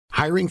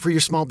Hiring for your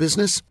small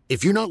business?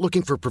 If you're not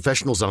looking for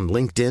professionals on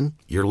LinkedIn,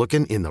 you're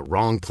looking in the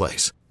wrong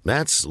place.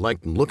 That's like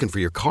looking for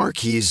your car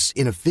keys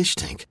in a fish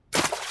tank.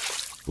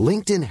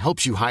 LinkedIn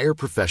helps you hire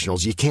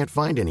professionals you can't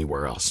find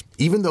anywhere else,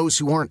 even those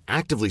who aren't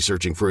actively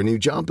searching for a new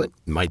job but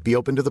might be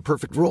open to the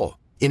perfect role.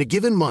 In a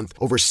given month,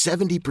 over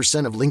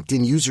 70% of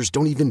LinkedIn users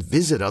don't even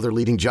visit other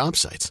leading job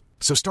sites.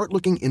 So start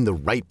looking in the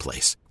right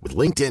place. With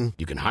LinkedIn,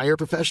 you can hire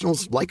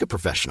professionals like a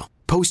professional.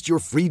 Post your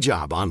free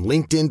job on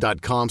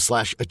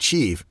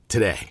linkedin.com/achieve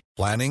today.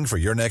 Planning for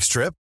your next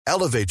trip?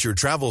 Elevate your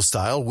travel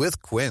style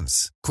with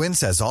Quince. Quince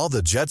has all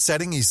the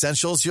jet-setting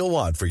essentials you'll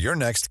want for your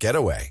next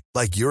getaway,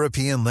 like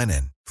European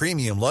linen,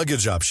 premium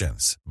luggage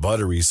options,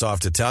 buttery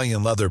soft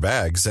Italian leather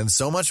bags, and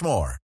so much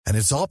more. And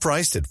it's all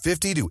priced at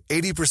 50 to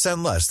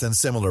 80% less than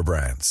similar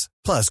brands.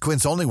 Plus,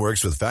 Quince only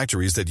works with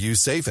factories that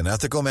use safe and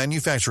ethical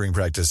manufacturing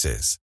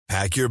practices.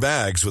 Pack your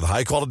bags with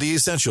high-quality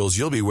essentials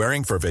you'll be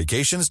wearing for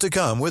vacations to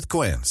come with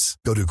Quince.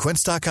 Go to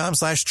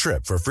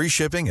quince.com/trip for free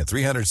shipping and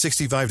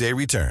 365-day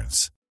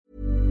returns.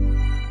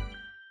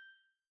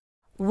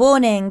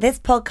 Warning, this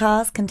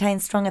podcast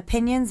contains strong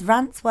opinions,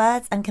 rants,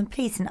 words, and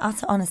complete and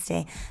utter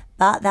honesty.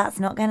 But that's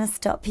not going to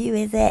stop you,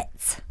 is it?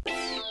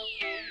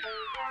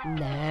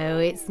 No,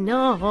 it's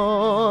not.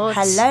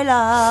 Hello,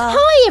 love.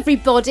 Hi,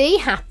 everybody.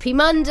 Happy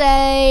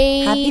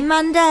Monday. Happy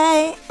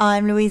Monday.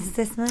 I'm Louisa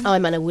Zisman.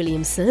 I'm Anna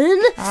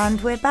Williamson. And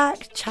we're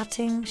back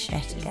chatting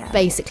shit again.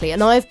 Basically,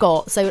 and I've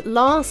got, so on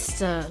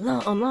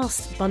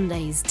last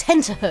Monday's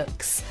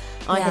tenterhooks,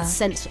 I had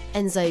sent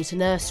Enzo to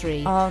nursery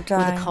with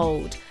a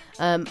cold.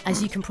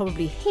 As you can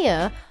probably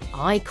hear,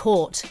 I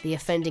caught the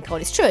offending cold.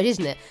 It's true,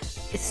 isn't it?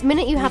 It's the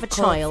minute you have a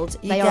child,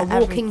 they are a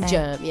walking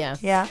germ.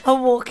 Yeah, a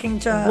walking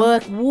germ.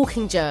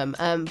 Walking germ.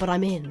 But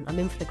I'm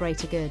in for the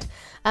greater good.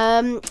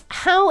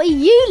 How are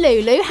you,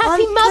 Lulu?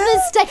 Happy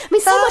Mother's Day. I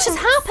mean, so much has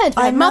happened.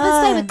 We had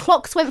Mother's Day, the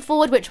clocks went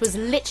forward, which was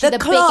literally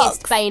the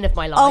biggest bane of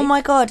my life. Oh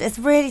my God, it's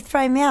really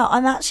thrown me out.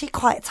 I'm actually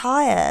quite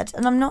tired,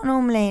 and I'm not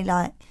normally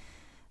like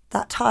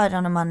that tired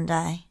on a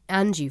Monday.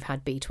 And you've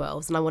had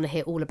B12s, and I want to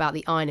hear all about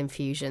the iron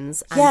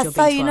infusions and your B12s.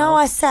 So you know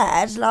I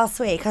said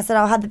last week, I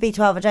had the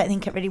B12, I don't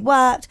think it really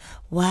worked.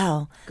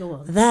 Well, go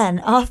on.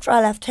 Then after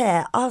I left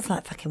here, I was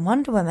like fucking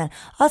Wonder Woman.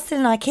 I was still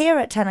in IKEA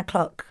at 10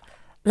 o'clock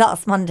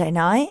last Monday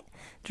night,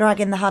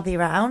 dragging the hubby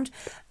round.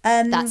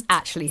 That's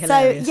actually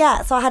hilarious.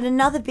 So I had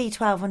another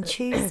B12 on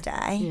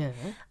Tuesday.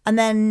 And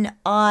then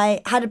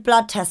I had a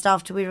blood test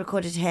after we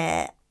recorded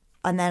here.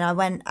 And then I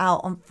went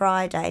out on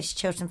Friday to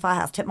Chiltern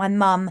Firehouse, took my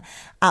mum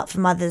out for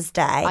Mother's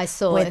Day. I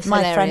saw with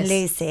my friend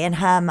Lucy and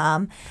her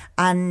mum,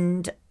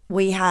 and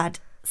we had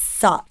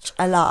such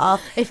a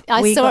laugh.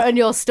 I saw it on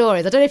your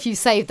stories. I don't know if you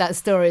saved that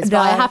stories, but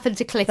I happened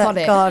to click on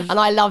it, and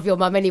I love your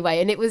mum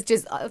anyway. And it was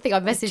just, I think I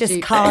messaged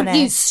you, carnage.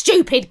 You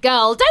stupid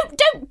girl! Don't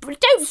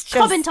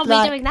comment on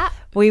me doing that.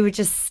 We were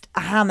just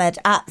hammered,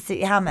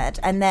 absolutely hammered,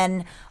 and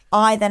then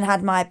I then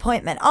had my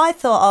appointment. I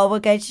thought, we'll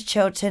go to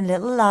Chiltern,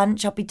 little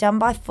lunch. I'll be done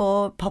by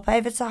 4, pop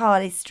over to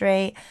Harley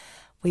Street.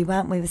 We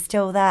weren't, we were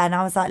still there. And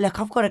I was like, look,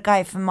 I've got to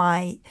go for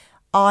my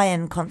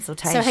iron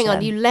consultation. So hang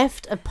on, you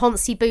left a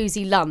poncy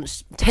boozy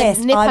lunch.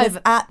 Pissed. I was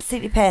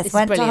absolutely pissed.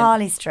 Went to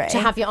Harley Street. To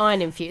have your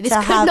iron infused. This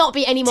could not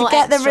be any more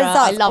extra. To get the result.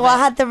 I love it. I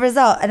had the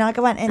result. And I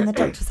went in, the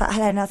doctor was like,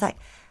 hello. And I was like,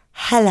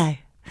 hello.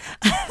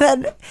 And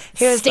then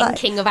he was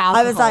stinking of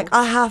alcohol. I was like,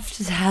 I have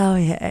to tell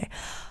you,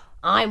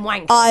 I'm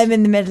wanking. I'm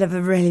in the middle of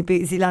a really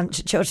boozy lunch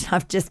at Chiltern.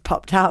 I've just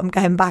popped out. I'm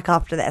going back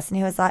after this. And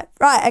he was like,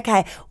 right,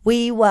 okay.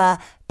 We were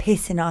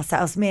pissing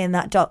ourselves, me and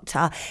that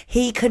doctor.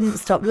 He couldn't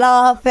stop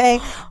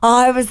laughing.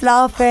 I was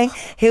laughing.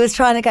 He was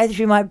trying to go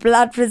through my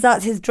blood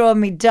results. He was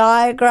drawing me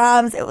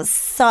diagrams. It was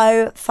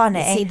so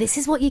funny. See, this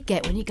is what you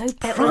get when you go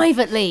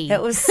privately.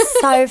 It was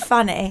so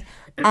funny.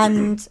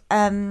 And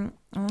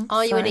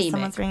are you anemic?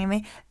 Someone's ringing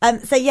me. I'm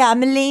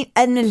anemic.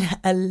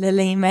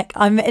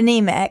 I'm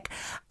anemic,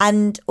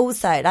 and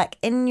also like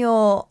I'm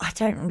not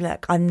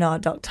a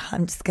doctor.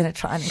 I'm just going to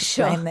try and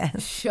explain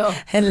this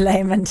in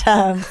layman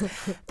terms.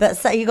 But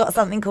so you got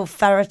something called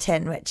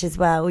ferritin, which is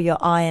where all your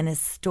iron is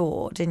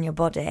stored in your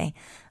body.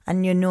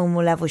 And your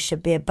normal level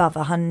should be above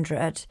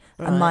 100,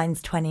 and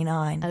mine's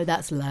 29. Oh,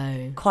 that's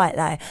low. Quite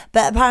low.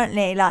 But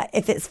apparently, like,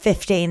 if it's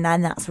 15,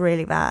 then that's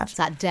really bad. Is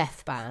that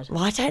death bad?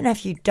 Well, I don't know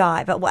if you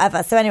die, but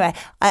whatever. So anyway,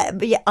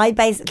 I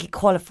basically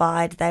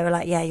qualified. They were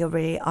like, yeah, you're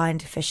really iron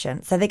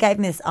deficient. So they gave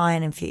me this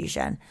iron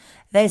infusion.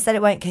 They said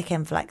it won't kick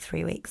in for like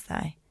 3 weeks,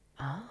 though.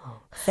 Oh.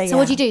 So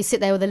what do you do? Sit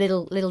there with a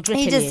little drip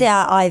in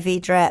you?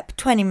 IV drip,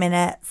 20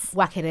 minutes.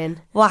 Whack it in.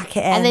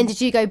 And then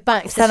did you go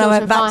back to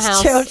Chiltern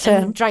Firehouse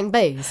and drank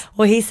booze?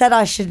 Well, he said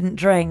I shouldn't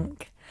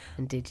drink.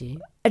 And did you?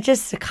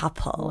 just a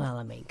couple. Well,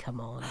 I mean, come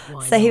on.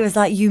 So he was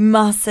like, you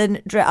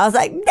mustn't drink. I was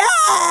like,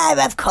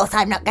 no, of course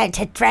I'm not going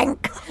to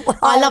drink.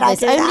 I love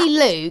this. Only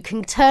Lou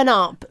can turn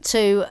up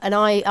to an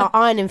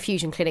iron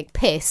infusion clinic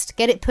pissed,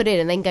 get it put in,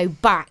 and then go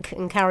back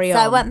and carry on.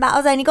 So I went back. I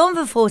was only gone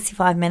for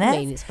 45 minutes. I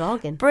mean, it's a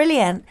bargain.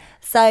 Brilliant.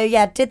 So,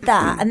 yeah, did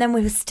that. And then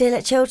we were still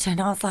at Chiltern.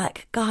 I was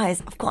like,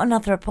 guys, I've got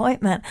another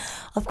appointment.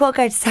 I've got to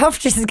go to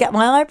Selfridges and get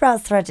my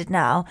eyebrows threaded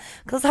now.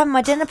 Because I was having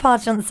my dinner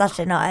party on the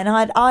Saturday night and I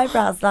had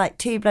eyebrows like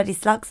 2 bloody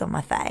slugs on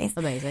my face.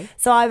 Amazing.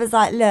 So I was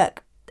like,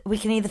 look, we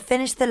can either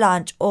finish the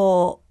lunch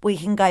or we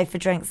can go for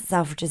drinks at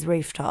Selfridges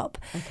rooftop.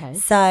 Okay.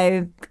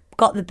 So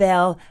got the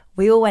bill.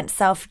 We all went to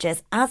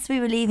Selfridges. As we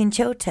were leaving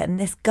Chiltern,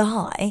 this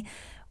guy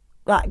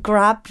like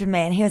grabbed me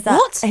and he was like,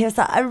 what? He was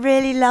like, I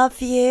really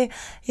love you.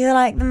 You're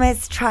like the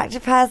most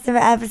attractive person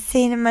I've ever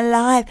seen in my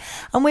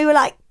life. And we were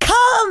like,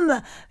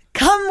 come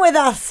with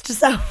us to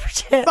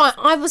Selfridges. Right,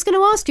 I was going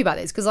to ask you about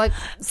this because I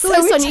saw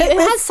this on you. It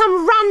has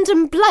some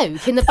random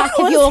bloke in the back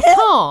of your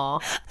car.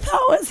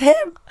 That was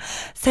him.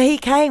 So he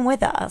came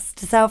with us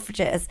to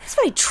Selfridges. It's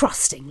very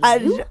trusting.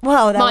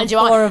 Well, mind you,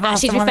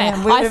 actually, to be fair,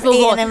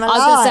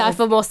 I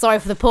feel more sorry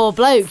for the poor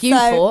bloke. We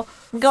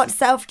got to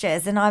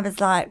Selfridges and I was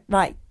like,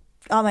 right.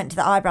 I went to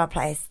the eyebrow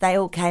place. They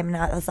all came and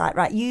I was like,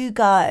 right, you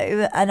go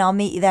and I'll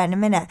meet you there in a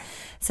minute.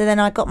 So then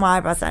I got my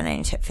eyebrows done and it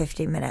only took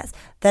 15 minutes.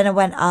 Then I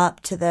went up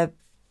to the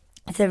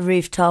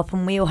rooftop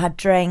and we all had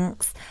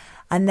drinks.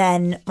 And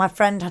then my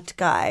friend had to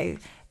go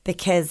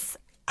because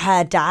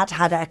her dad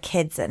had her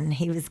kids and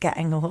he was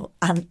getting all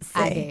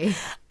antsy.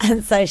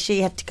 And so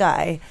she had to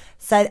go.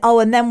 So,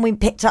 and then we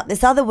picked up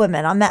this other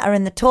woman. I met her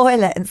in the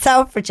toilet in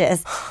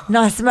Selfridges.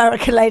 Nice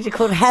American lady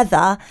called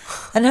Heather.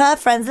 And her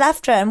friends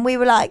left her and we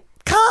were like,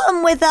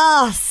 come with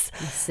us.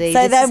 See,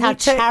 so this is how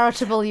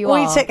charitable you are.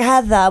 We took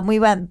Heather and we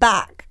went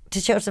back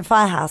to Chiltern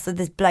Firehouse, so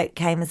this bloke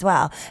came as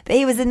well. But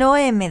he was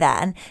annoying me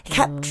then. He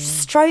kept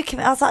stroking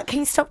me. I was like, can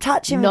you stop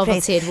touching me,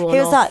 please? He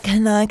was like,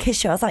 can I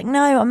kiss you? I was like,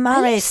 no, I'm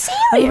married. Are you serious?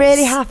 I'm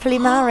really happily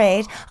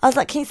married. I was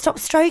like, can you stop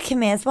stroking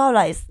me as well?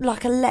 Like, it's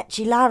like a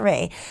Lecce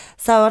Larry.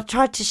 So I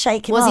tried to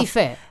shake him off. Was he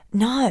fit?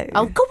 No.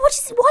 Oh God!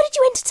 Why did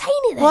you entertain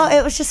it then? Well,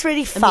 it was just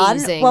really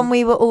fun when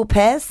we were all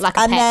pissed, like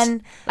a pet.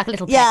 Then like a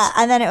little pet. Yeah,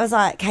 and then it was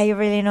like, "Okay, you're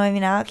really annoying me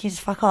now. Can you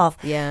just fuck off?"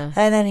 Yeah.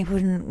 And then he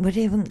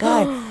wouldn't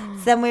go.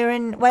 So then we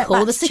went back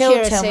to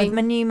Chiltern with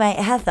my new mate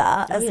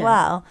Heather as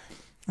well.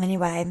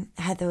 Anyway,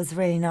 Heather was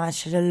really nice.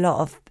 She had a lot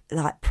of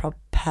like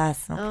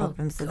personal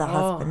problems with her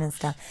husband and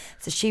stuff.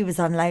 So she was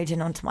unloading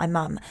onto my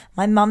mum.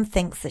 My mum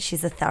thinks that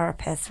she's a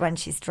therapist when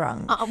she's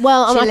drunk. I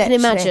can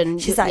imagine.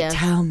 She's like,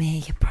 tell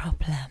me your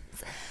problems.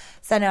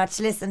 So now I had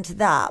to listen to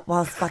that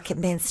whilst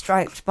fucking being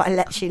stroked by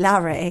Lecce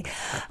Larry.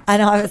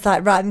 And I was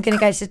like, right, I'm going to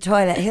go to the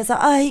toilet. He was like,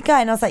 oh, you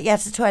going? I was like, yeah,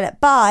 to the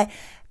toilet. Bye.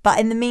 But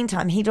in the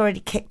meantime, he'd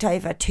already kicked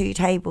over 2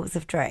 tables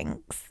of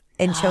drinks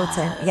in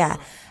Chiltern. Yeah.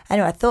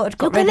 Anyway, I thought I'd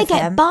got rid of him. You're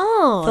going to get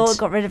barred. Thought I'd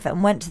got rid of it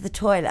and went to the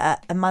toilet.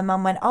 And my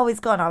mum went, oh, he's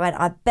gone. I went,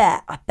 I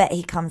bet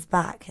he comes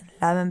back. And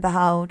lo and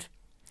behold,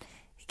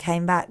 he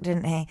came back,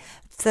 didn't he?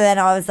 So then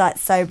I was like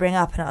sobering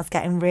up and I was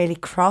getting really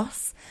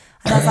cross.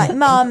 And I was like,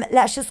 Mum,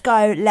 let's just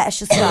go.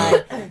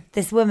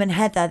 This woman,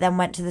 Heather, then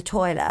went to the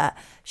toilet.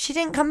 She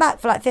didn't come back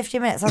for like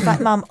 15 minutes. I was like,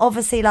 Mum,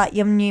 obviously, like,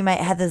 your new mate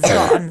Heather's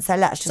gone, so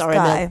let's just go.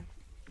 No.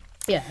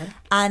 Yeah.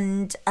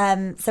 And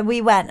so we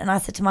went and I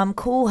said to Mum,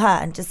 call her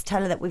and just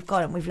tell her that we've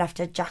gone and we've left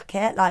her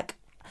jacket, like,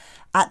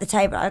 at the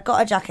table. I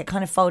got a jacket,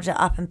 kind of folded it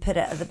up and put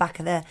it at the back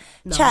of the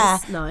chair.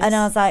 Nice. And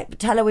I was like,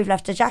 tell her we've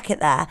left her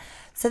jacket there.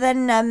 So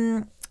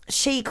then...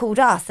 she called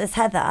us as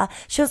Heather.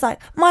 She was like,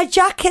 my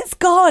jacket's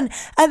gone.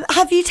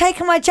 Have you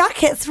taken my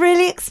jacket? It's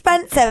really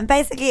expensive. And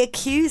basically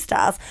accused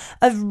us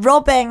of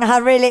robbing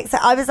her really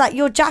I was like,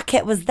 your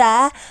jacket was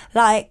there.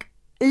 Like,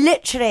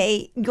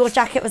 literally, your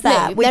jacket was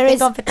there. We've been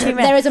gone for 2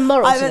 minutes. There is a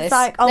moral to this. I was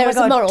like, oh my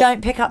God,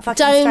 don't pick up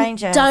fucking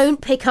strangers. Don't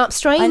pick up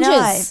strangers. I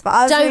know, but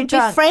I was don't really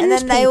drunk. befriend people.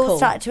 And then they all people.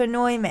 started to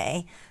annoy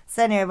me.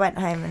 So anyway, I went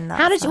home and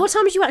what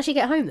time did you actually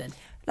get home then?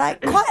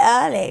 Like quite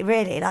early,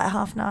 really, like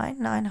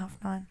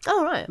 9:30.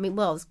 Oh, right. I mean,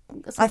 well,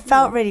 I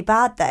felt really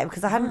bad though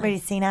because I hadn't really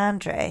seen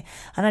Andrew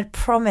and I'd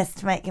promised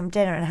to make him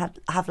dinner and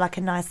have like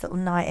a nice little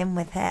night in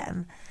with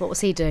him. What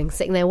was he doing?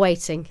 Sitting there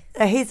waiting?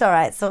 He's all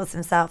right, sorts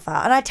himself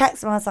out. And I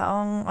texted him, I was like,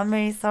 oh, I'm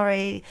really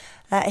sorry.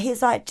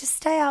 He's like, just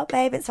stay out,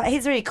 babe. It's fine.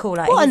 He's really cool.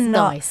 Like, what he's a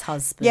nice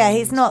husband. Yeah,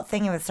 he's not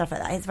thinking with stuff like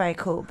that. He's very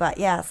cool. But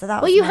yeah, so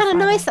that was. Well, you had a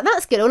nice.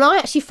 That's good. Well, I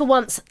actually, for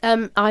once,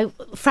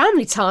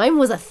 family time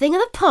was a thing of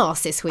the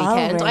past this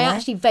weekend. Oh, really? I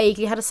actually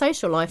vaguely had a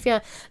social life.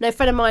 Yeah, no, a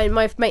friend of mine,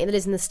 my mate that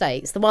lives in the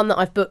States, the one that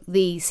I've booked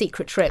the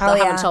secret trip that I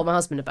haven't told my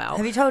husband about.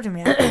 Have you told him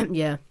yet?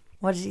 Yeah.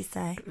 What did he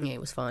say? Yeah, it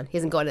was fine. He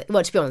hasn't got it.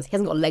 Well, to be honest, he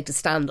hasn't got a leg to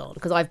stand on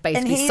because I've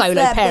basically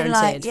solo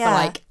parented for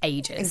like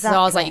ages. Exactly. So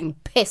I was like, you can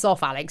piss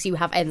off, Alex. You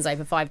have Enzo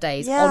for 5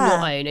 days on your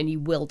own and you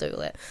will do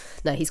it.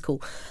 No, he's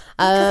cool.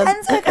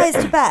 Enzo goes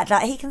to bed.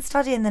 Like, he can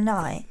study in the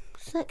night.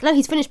 No,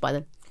 he's finished by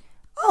then.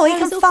 Oh, he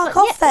can fuck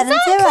off then and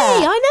do it. I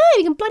know.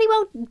 He can bloody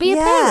well be a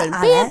parent.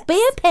 Alex.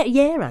 Be a parent.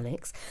 Yeah,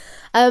 Alex.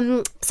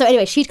 So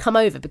anyway, she'd come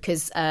over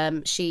because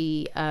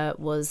she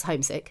was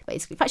homesick,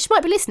 basically. In fact, she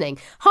might be listening.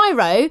 Hi,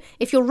 Ro.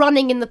 If you're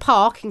running in the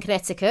park in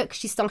Connecticut, because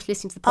she started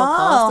listening to the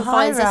podcast and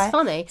finds us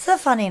funny. It's a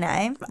funny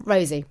name.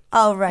 Rosie.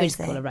 Oh, Rosie. We just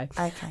call her Ro.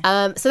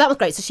 Okay. So that was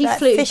great. So she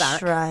flew Fish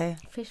back. Ro.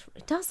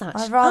 It does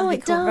actually. I'd rather be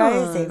it called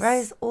does. Rosie.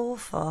 Ro's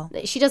awful.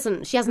 She has no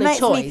choice.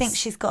 Makes me think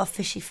she's got a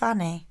fishy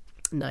fanny.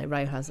 No,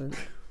 Ro hasn't.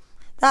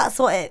 That's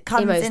what it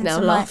comes Emo's into now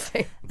my.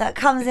 laughing. That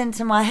comes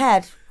into my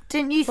head.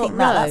 Didn't you think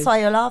that? Ro? That's why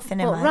you're laughing,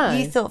 Emma. Ro?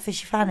 You thought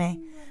fishy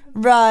fanny.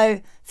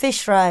 Ro,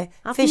 fish Ro,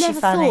 I've fishy never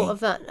fanny. thought of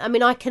that. I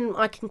mean, I can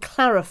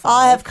clarify.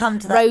 I have come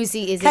to that.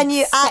 Rosie is. Can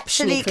you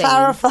actually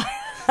clarify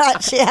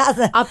that she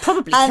hasn't? I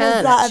probably and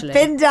can. I've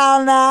been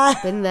down there.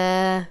 Been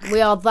there. We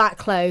are that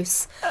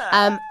close.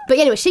 But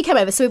anyway, she came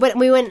over. So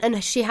we went,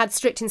 and she had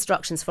strict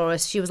instructions for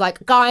us. She was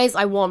like, "Guys,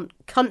 I want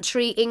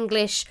country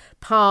English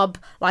pub.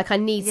 Like, I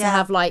need to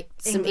have like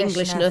some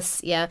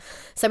Englishness." Yeah.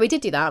 So we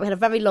did do that. We had a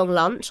very long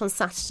lunch on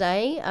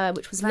Saturday,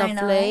 which was very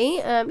lovely.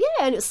 Nice.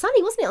 And it was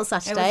sunny, wasn't it, on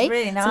Saturday? It was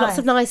really nice. So lots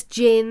of nice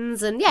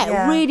gins, and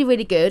really,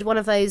 really good. One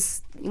of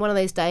those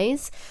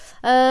days.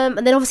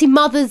 And then obviously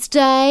Mother's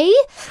Day.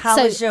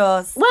 How was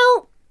yours?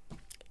 Well,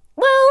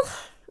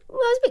 it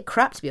was a bit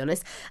crap, to be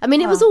honest. I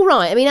mean, it was all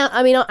right. I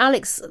mean,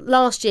 Alex,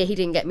 last year he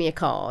didn't get me a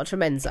card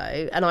from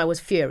Enzo, and I was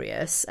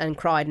furious and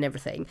cried and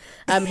everything.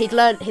 He'd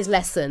learnt his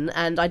lesson,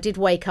 and I did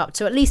wake up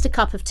to at least a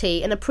cup of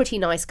tea and a pretty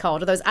nice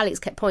card. Although, as Alex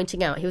kept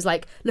pointing out, he was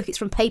like, "Look, it's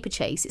from Paper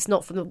Chase. It's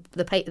not from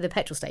the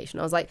petrol station."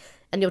 I was like,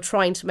 "And you're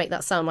trying to make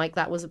that sound like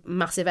that was a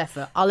massive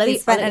effort." He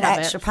spent an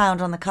extra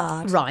 £1 on the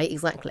card. Right,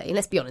 exactly. And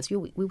let's be honest,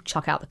 we'll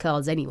chuck out the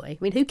cards anyway.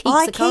 I mean, who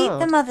keeps the card? I keep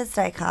the Mother's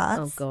Day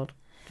cards. Oh, God.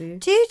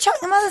 Do you chuck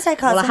the Mother's Day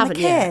cards from the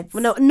kids? Yet.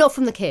 Well, no, not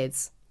from the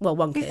kids. Well,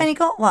 one kid. You've only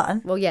got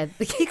one? Well, yeah.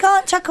 You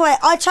can't chuck away...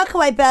 I chuck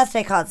away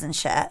birthday cards and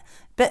shit,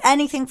 but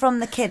anything from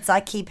the kids I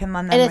keep in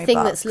my memory Anything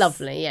box. that's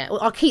lovely, yeah. Well,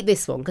 I'll keep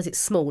this one because it's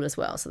small as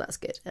well, so that's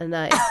good. And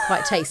it's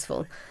quite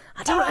tasteful.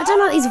 I don't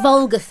like these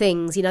vulgar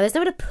things, you know. There's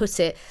nowhere to put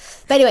it.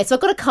 But anyway, so I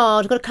got a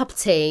card, got a cup of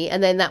tea,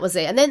 and then that was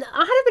it. And then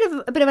I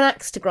had a bit of an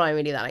axe to grind,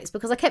 really, Alex,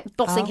 because I kept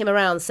bossing him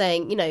around,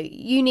 saying, you know,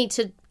 you need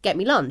to get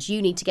me lunch,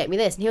 you need to get me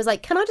this, and he was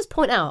like, "Can I just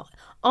point out,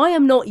 I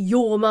am not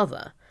your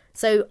mother,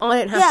 so I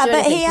don't have to do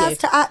anything." Yeah, but he has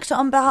to act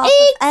on behalf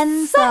of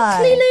Enzo.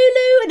 Exactly,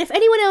 Lulu. And if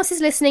anyone else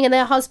is listening and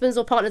their husbands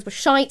or partners were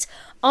shite,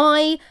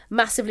 I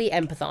massively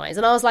empathise.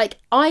 And I was like,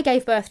 I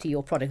gave birth to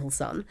your prodigal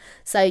son,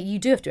 so you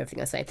do have to do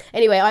everything I say.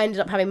 Anyway, I ended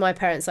up having my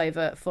parents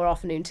over for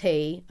afternoon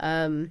tea.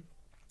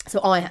 So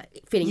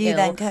feeling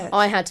ill,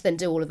 I had to then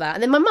do all of that.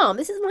 And then my mum,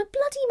 this is my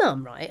bloody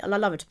mum, right? And I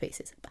love her to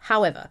pieces.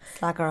 However,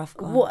 slag her off.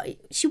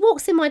 She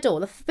walks in my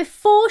door.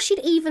 Before she'd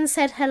even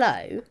said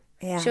hello,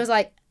 she was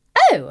like,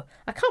 "Oh,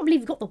 I can't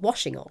believe you've got the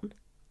washing on."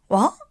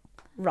 What?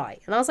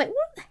 Right. And I was like,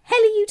 "What the hell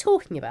are you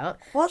talking about?"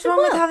 What's wrong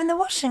with having the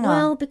washing on?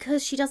 Well,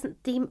 because she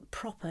doesn't deem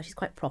proper. She's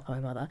quite proper, my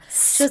mother.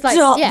 She was like,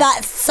 "Stop,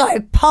 that's so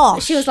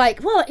posh." She was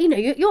like, "Well, you know,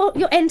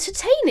 you're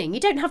entertaining. You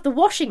don't have the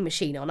washing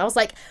machine on." I was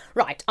like,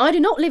 "Right, I do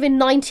not live in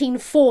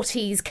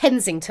 1940s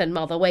Kensington,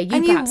 mother, where you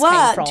perhaps came from."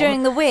 And you work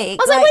during the week.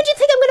 I was like, "Where do you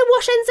think I'm going to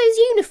wash Enzo's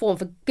uniform,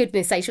 for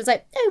goodness sake?" She was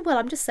like, "Oh, well,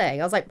 I'm just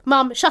saying." I was like,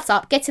 "Mum, shut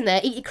up. Get in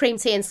there. Eat your cream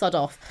tea and sod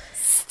off."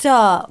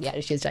 Stop. Yeah,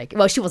 she was joking.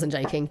 Well, she wasn't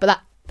joking,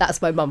 but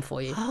that's my mum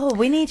for you. Oh,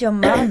 we need your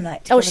mum to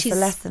give us a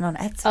lesson on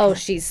etiquette. Oh,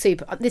 she's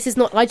super. This is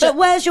not... But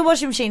where's your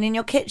washing machine? In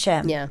your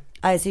kitchen? Yeah.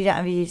 Oh, so you don't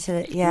have a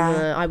utility?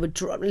 Yeah. I would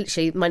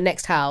literally, my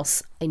next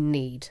house, I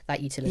need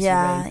that utility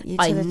room.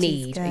 I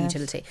need a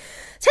utility.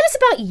 Tell us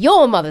about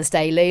your Mother's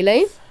Day,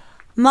 Lulu.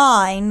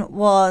 Mine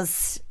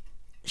was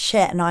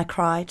shit and I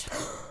cried.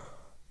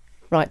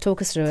 Right, talk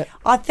us through it.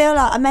 I feel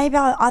like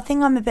I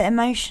think I'm a bit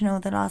emotional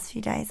the last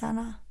few days,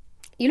 Anna.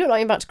 You look like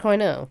you're about to cry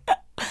now.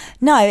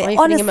 No,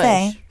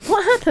 honestly.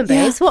 What happened,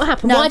 babes? Yeah. What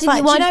happened? No, why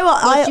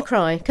did you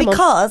cry?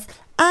 Because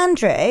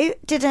Andrew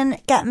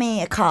didn't get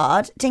me a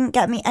card, didn't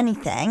get me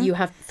anything. You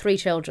have 3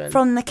 children.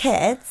 From the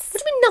kids.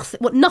 What do you mean nothing?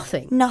 What,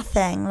 nothing?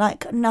 Nothing,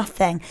 like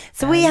nothing.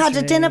 So we had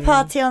a dinner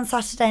party on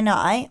Saturday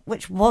night,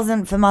 which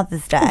wasn't for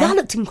Mother's Day. Oh, that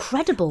looked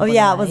incredible. Oh,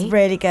 yeah, it was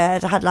really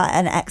good. I had like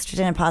an extra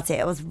dinner party.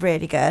 It was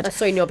really good. I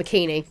saw you in your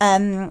bikini.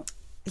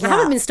 Yeah. I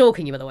haven't been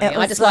stalking you, by the way.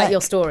 I just like your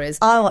stories.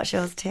 I watch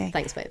yours too.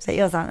 Thanks, babes. But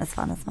yours aren't as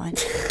fun as mine.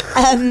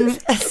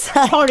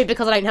 Probably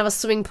because I don't have a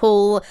swimming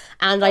pool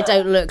and I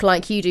don't look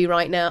like you do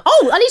right now.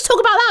 Oh, I need to talk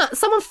about that.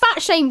 Someone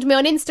fat shamed me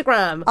on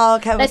Instagram. Oh,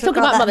 okay. Let's talk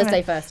about Mother's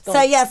Day first.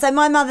 So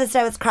my Mother's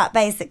Day was crap,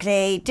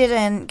 basically.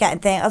 Didn't get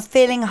anything. I was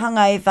feeling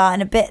hungover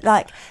and a bit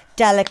like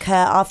delicate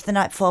after the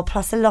night before,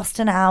 plus I lost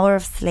an hour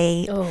of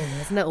sleep. Oh,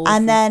 isn't that awful?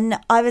 And then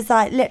I was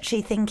like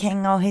literally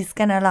thinking, oh, he's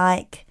going to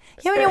like...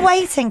 You know, when you're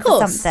waiting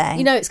for something.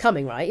 You know it's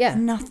coming, right? Yeah.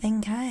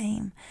 Nothing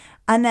came.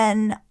 And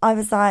then I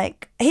was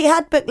like, he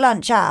had booked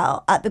lunch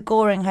out at the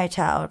Goring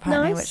Hotel,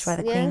 apparently, which is where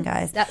the Queen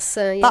goes. That's,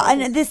 But I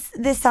know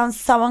this sounds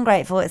so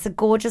ungrateful. It's a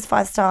gorgeous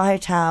 5-star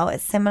hotel.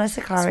 It's similar to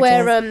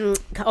Claridge's.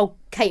 It's where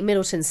Kate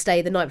Middleton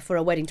stayed the night before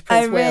her wedding to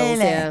Prince Wales.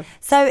 Really? Yeah.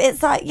 So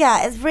it's like,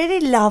 yeah, it's really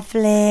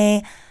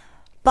lovely.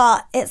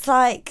 But it's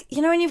like,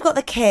 you know, when you've got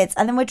the kids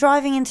and then we're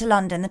driving into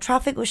London, the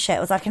traffic was shit.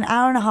 It was like an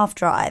hour and a half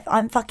drive.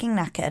 I'm fucking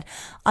knackered.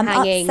 I'm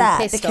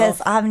upset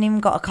because I haven't even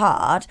got a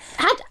card.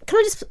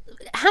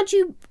 Had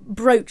you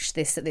broached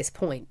this at this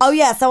point? Oh,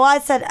 yeah. So I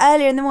said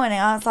earlier in the morning,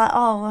 I was like,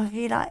 oh, have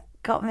you like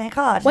got me a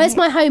card? Where's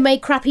my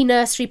homemade crappy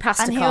nursery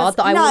pasta card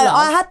that I will love? No,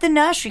 I had the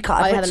nursery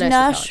card, which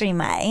nursery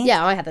made.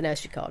 Yeah, I had the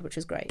nursery card, which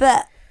was great.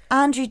 But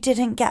Andrew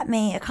didn't get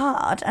me a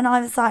card and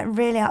I was like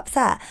really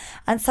upset.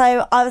 And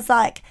so I was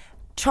like,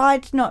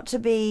 tried not to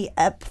be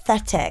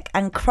pathetic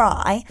and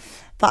cry,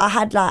 but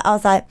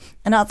I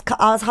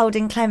was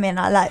holding Clemmy and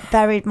I like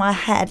buried my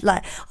head,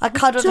 like I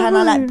cuddled her and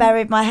I like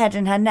buried my head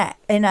in her neck,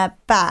 in her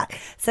back,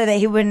 so that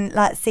he wouldn't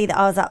like see that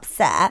I was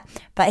upset,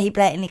 but he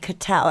blatantly could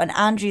tell. And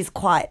Andrew's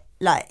quite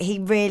like, he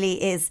really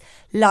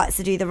likes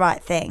to do the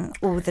right thing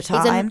all the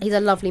time. He's a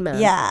lovely man.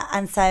 Yeah,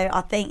 and so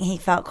I think he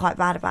felt quite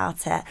bad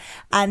about it.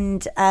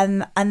 And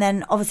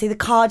then obviously the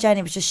car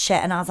journey was just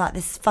shit, and I was like,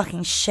 this is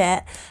fucking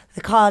shit.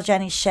 The car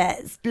journey's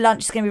shit.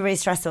 Lunch is going to be really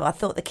stressful. I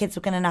thought the kids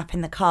were going to nap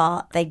in the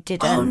car. They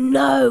didn't. Oh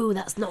no,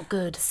 that's not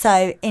good.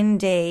 So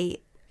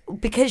Indy,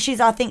 because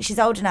I think she's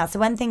older now, so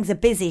when things are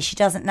busy, she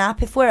doesn't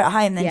nap. If we're at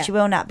home, then she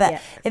will nap. But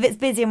if it's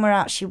busy and we're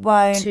out, she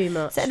won't. Too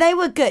much. So they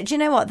were good. Do you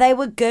know what? They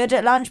were good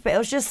at lunch, but it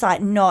was just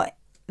like not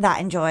that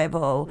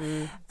enjoyable.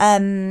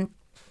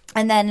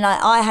 And then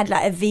like I had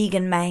like a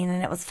vegan main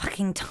and it was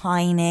fucking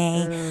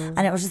tiny and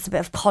it was just a bit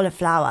of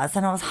cauliflower,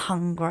 and I was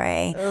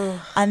hungry.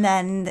 And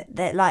then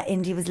like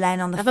Indy was laying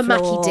on the floor. Have a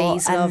Mackie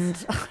D's,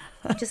 love.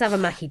 Just have a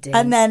Mackie D.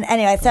 And then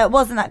anyway, so it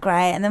wasn't that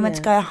great. And then went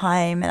to go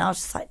home and I was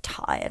just like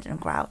tired and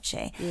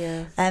grouchy.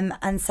 Yeah.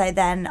 And so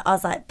then I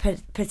was like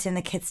putting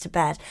the kids to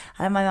bed.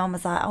 And my mum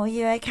was like, oh, are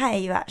you okay? Are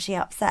you actually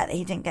upset that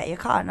he didn't get your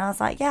card? And I was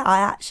like, yeah, I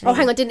actually... Oh,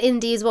 hang on, didn't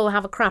Indy as well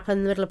have a crap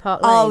in the middle of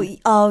Park Lane?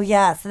 Oh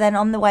yeah. So then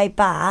on the way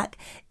back,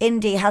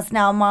 Indy has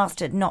now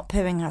mastered not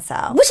pooing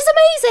herself. Which is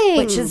amazing!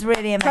 Which is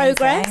really amazing.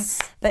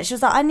 Progress. But she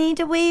was like, I need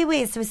a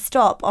wee. So we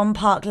stop on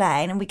Park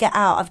Lane and we get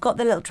out. I've got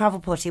the little travel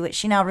potty, which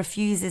she now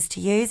refuses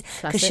to use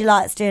because she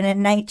likes doing it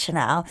in nature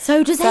now.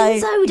 So does Enzo. He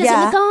does it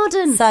in the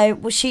garden.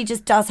 So she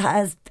just does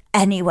hers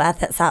anywhere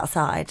that's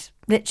outside.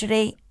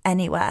 Literally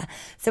anywhere.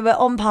 So we're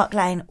on Park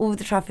Lane. All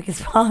the traffic is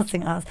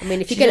passing us. I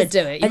mean, if you're going to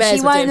do it, you may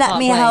as well do it. She won't let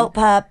me help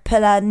her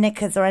pull her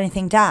knickers or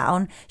anything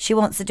down. She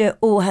wants to do it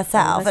all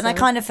herself. And I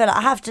kind of feel like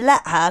I have to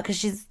let her because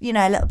she's, you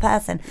know, a little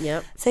person.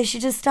 Yep. So she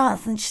just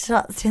starts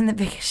doing the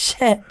biggest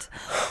shit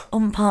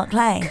on Park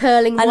Lane.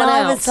 Curling one out. And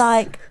I was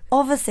like,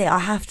 obviously I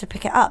have to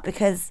pick it up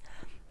because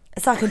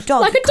it's like a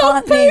dog. Like a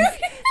dog poo.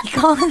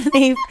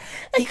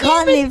 You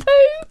can't leave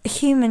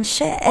human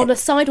shit on a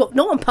sidewalk,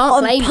 not on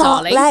Park Lane,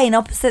 darling. Park Lane,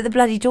 opposite the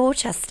bloody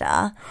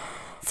Dorchester.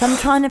 So I'm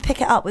trying to pick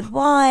it up with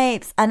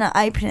wipes and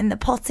opening the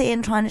potty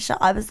and trying to shut.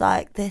 I was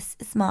like, this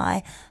is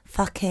my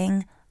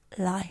fucking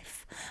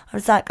life. I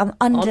was like, I'm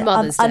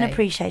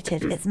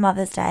unappreciated. It's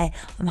Mother's Day.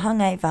 I'm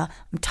hungover.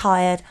 I'm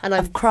tired. And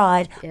I've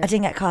cried. Yeah. I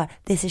didn't get a car.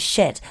 This is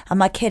shit. And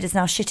my kid is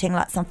now shitting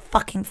like some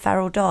fucking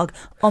feral dog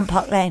on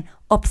Park Lane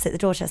opposite the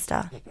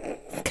Dorchester.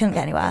 Couldn't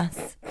get any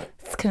worse.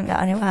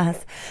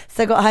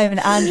 So I got home and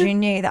Andrew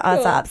knew that I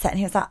was upset and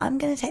he was like, I'm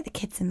going to take the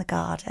kids in the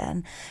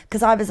garden.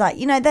 Because I was like,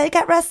 you know, they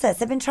get restless.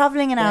 They've been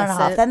travelling an hour and a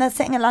half. Then they're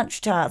sitting at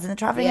lunch hours and they're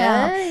travelling an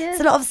hour. Yeah. It's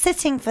a lot of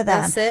sitting for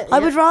them. I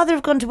would rather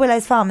have gone to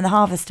Willow's Farm in the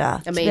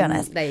Harvester, to be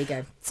honest. There you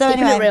go. So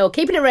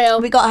keeping it real.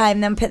 We got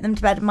home, then put them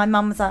to bed, and my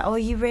mum was like, "Oh, are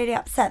you really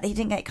upset that he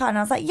didn't get a card?" And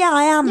I was like, "Yeah,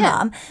 I am,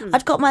 Mum.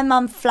 I'd got my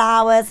mum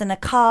flowers and a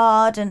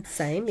card, and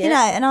same, you know."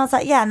 And I was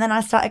like, "Yeah." And then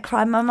I started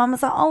crying. My mum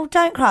was like, "Oh,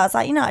 don't cry." I was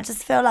like, "You know, I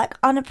just feel like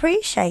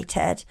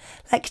unappreciated,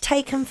 like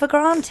taken for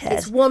granted."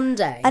 It's one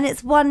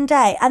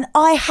day, and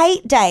I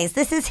hate days.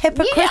 This is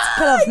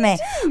hypocritical of me.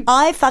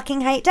 I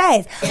fucking hate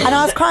days. And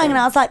I was crying, and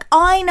I was like,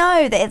 "I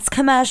know that it's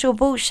commercial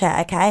bullshit,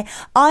 okay?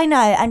 I know."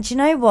 And you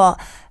know what?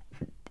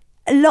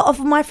 A lot of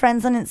my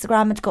friends on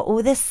Instagram had got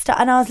all this stuff,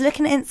 and I was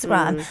looking at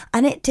Instagram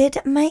and it did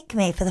make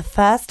me, for the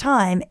first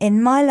time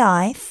in my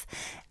life,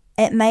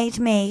 it made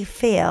me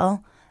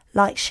feel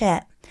like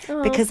shit.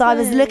 Because I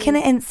was looking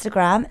at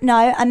Instagram,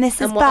 and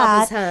this is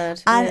bad,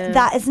 and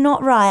that is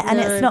not right, and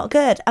it's not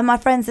good. And my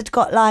friends had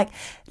got like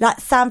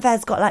Sam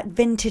Fair's got like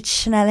vintage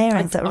Chanel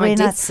earrings that were really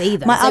nice. See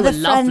them. My other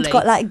friend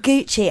got like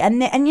Gucci,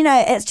 and you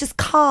know, it's just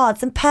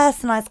cards and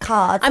personalised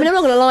cards. I mean, I'm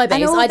not going to lie,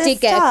 babes, I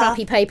did get a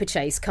crappy paper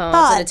chase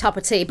card and a tub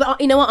of tea,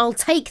 but you know what? I'll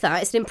take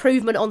that. It's an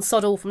improvement on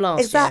sod all from last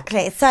year.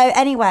 Exactly. So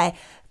anyway.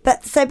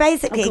 But so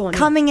basically,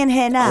 coming in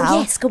here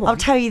now, I'll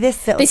tell you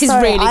this. This is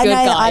really good,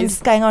 guys. I'm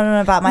just going on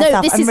and about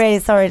myself. I'm really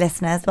sorry,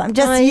 listeners, but I'm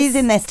just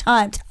using this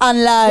time to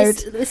unload.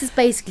 This is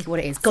basically what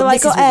it is. God, so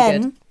this I got is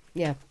really good.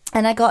 Yeah.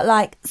 And I got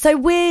like, so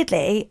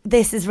weirdly,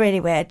 this is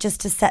really weird,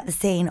 just to set the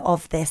scene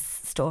of this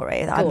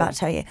story that I'm about to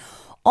tell you.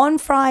 On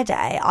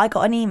Friday, I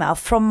got an email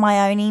from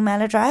my own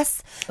email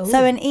address. Ooh.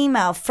 So an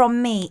email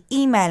from me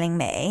emailing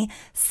me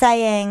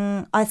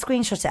saying, I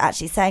screenshot it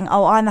actually, saying,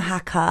 oh, I'm a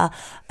hacker.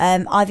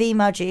 I've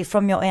emailed you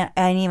from your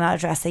own email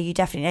address, so you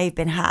definitely know you've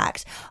been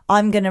hacked.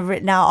 I'm going to...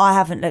 Now, I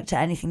haven't looked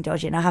at anything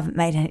dodgy and I haven't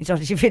made any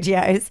dodgy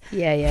videos.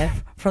 Yeah.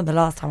 From the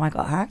last time I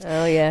got hacked.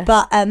 Oh, yeah.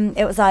 But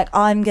it was like,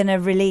 I'm going to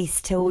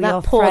release to all that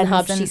your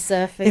Pornhub friends she's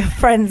surfing. your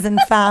friends and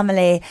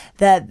family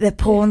the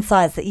porn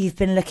sites that you've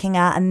been looking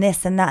at and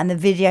this and that and the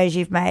videos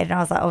you've made. And I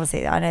was like,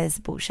 obviously, I know this is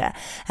bullshit.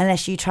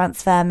 Unless you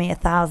transfer me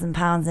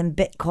 £1,000 in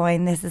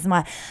Bitcoin, this is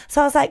my...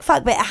 So I was like,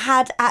 fuck, but it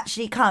had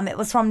actually come. It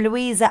was from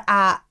Louisa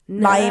at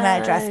my email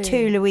address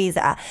to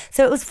Louisa.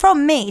 So it was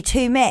from me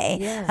to me.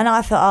 Yeah. And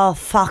I thought, oh,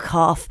 fuck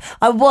off.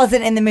 I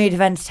wasn't in the mood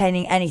of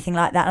entertaining anything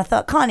like that. And I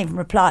thought, I can't even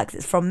reply because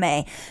it's from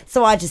me.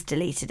 So I just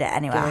deleted it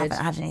anyway. Good. I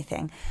haven't had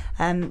anything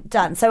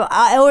done. So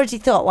I already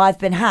thought, well, I've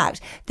been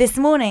hacked. This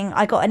morning,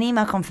 I got an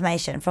email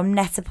confirmation from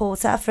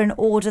Net-a-Porter for an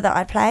order that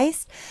I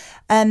placed.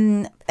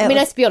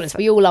 Let's be honest,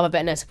 we all love a bit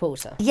of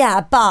Net-a-Porter.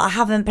 Yeah, but I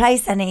haven't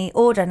placed any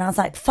order. And I was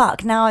like,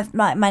 fuck, now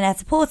my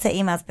Net-a-Porter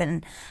email's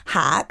been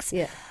hacked.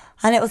 Yeah.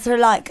 And it was sort of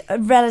like a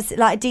relative,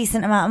 like a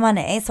decent amount of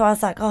money. So I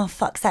was like, oh,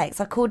 fuck's sake.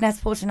 So I called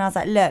Net-a-Porter and I was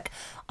like, look,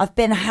 I've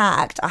been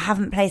hacked. I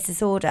haven't placed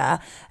this order.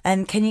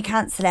 And can you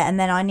cancel it? And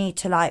then I need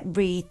to like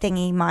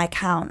re-thingy my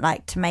account,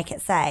 like to make it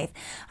safe.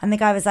 And the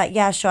guy was like,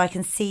 yeah, sure, I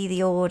can see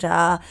the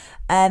order.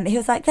 He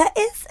was like, there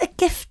is a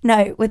gift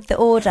note with the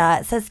order.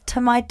 It says,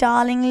 to my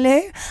darling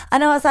Lou.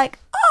 And I was like,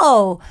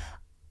 oh.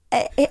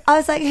 I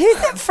was like,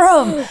 who's it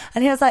from?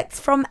 And he was like, it's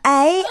from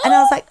A. And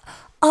I was like,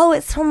 oh,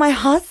 it's from my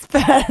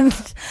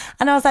husband.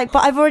 And I was like,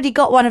 but I've already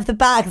got one of the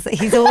bags that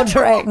he's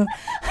ordering.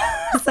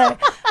 So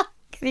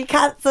can you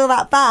cancel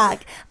that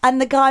bag?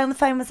 And the guy on the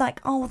phone was like,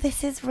 oh,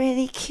 this is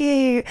really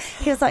cute.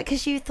 He was like,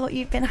 because you thought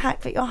you'd been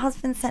hacked, but your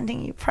husband's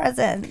sending you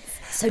presents.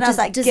 So does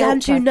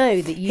Andrew know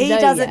that you know?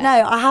 He doesn't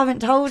know. I haven't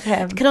told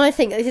him. Can I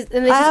think? I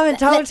haven't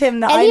told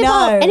him that I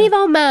know. Any of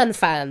our man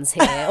fans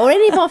here, or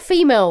any of our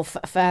female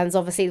fans,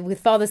 obviously,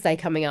 with Father's Day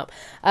coming up,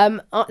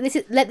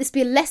 let this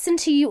be a lesson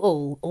to you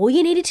all. All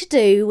you needed to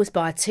do was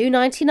buy a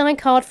 $2.99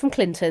 card from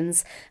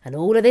Clinton's, and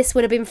all of this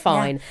would have been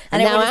fine. Yeah.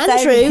 And now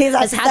Andrew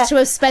has had to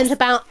have spent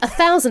about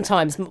 1,000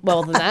 times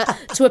more than that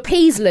to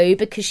appease Lou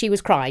because she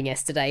was crying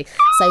yesterday.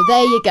 So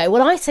there you go.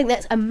 Well, I think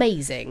that's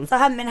amazing. So I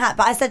haven't been hacked,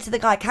 but I said to the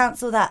guy,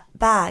 cancel that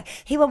bag.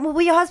 He went, well,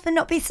 will your husband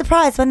not be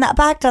surprised when that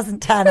bag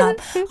doesn't turn up?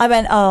 I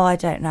went, oh, I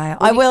don't know.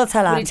 I will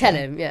tell him. Will you tell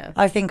him? Yeah.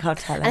 I think I'll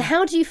tell him. And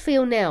how do you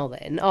feel now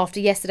then, after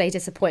yesterday's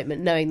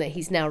disappointment, knowing that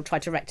he's now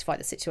tried to rectify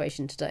the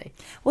situation today?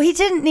 Well, he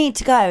didn't need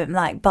to go and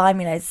like buy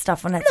me loads of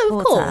stuff on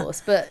Net-a-Porter. No, of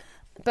course, but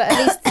at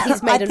least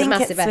he's made a massive effort. I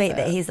think it's sweet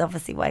that he's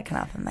obviously woken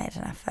up and made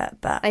an effort.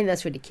 But I think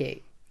that's really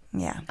cute.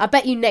 Yeah. I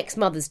bet you next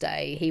Mother's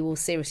Day he will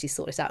seriously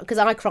sort this out, because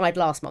I cried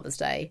last Mother's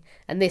Day,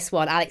 and this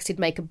one Alex did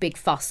make a big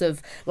fuss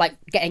of like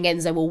getting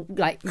Enzo all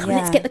like,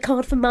 let's get the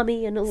card for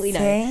Mummy and all, you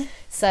know.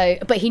 So,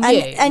 but he knew.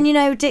 And you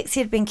know,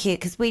 Dixie had been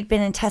cute because we'd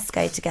been in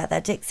Tesco together,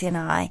 Dixie and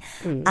I,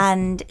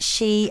 and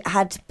she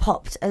had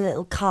popped a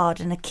little card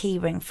and a key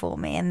ring for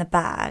me in the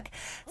bag.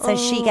 So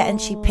she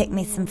picked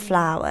me some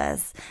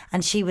flowers,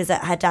 and she was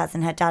at her dad's,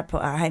 and her dad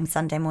brought her home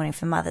Sunday morning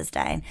for Mother's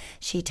Day, and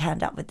she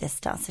turned up with this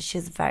stuff. So she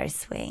was very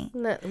sweet.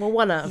 No, well,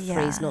 1 out of 3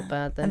 is not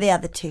bad then. And the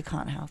other 2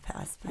 can't help it,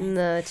 I suppose.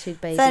 No, 2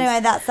 babies. So anyway,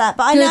 that's that.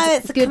 But I know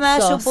it's a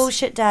commercial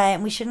bullshit day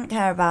and we shouldn't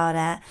care about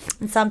it.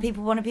 And some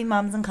people want to be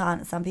mums and can't.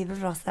 And some people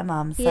have lost their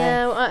mums. So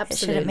yeah, well,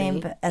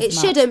 absolutely. It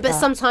shouldn't, but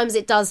sometimes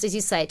it does, as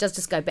you say, it does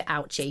just go a bit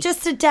ouchy.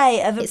 Just a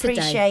day of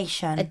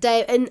appreciation. A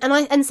day.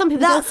 And some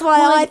people... That's why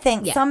I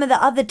think some of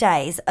the other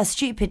days are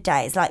stupid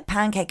days, like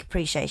Pancake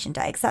Appreciation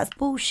Day, because that's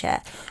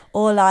bullshit.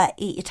 Or like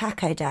Eat Your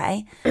Taco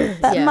Day.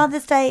 But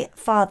Mother's Day,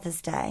 Father's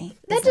Day...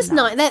 They're just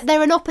nice. They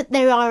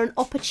are an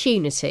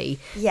opportunity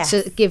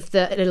to give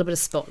a little bit of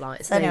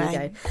spotlight. So there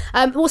you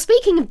go. Well,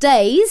 speaking of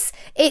days,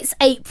 it's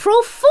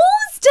April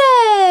Fool's Day.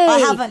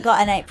 I haven't got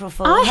an April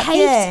Fool. Am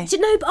I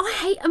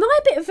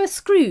a bit of a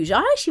Scrooge?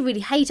 I actually really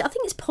hate it. I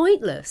think it's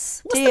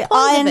pointless. What's the point of it?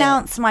 I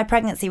announced my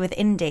pregnancy with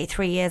Indy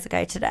 3 years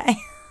ago today.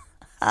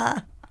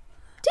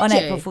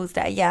 April Fool's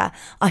Day, yeah.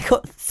 I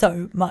got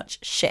so much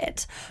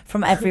shit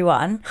from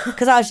everyone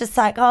because I was just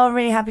like, oh, I'm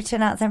really happy to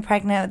announce I'm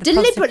pregnant.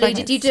 Deliberately?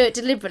 Did you do it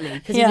deliberately?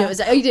 Because you knew it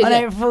was... Oh, you did, on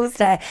April Fool's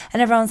Day.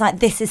 And everyone's like,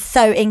 this is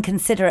so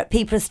inconsiderate.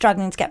 People are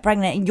struggling to get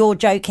pregnant and you're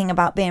joking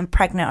about being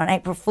pregnant on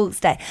April Fool's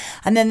Day.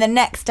 And then the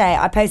next day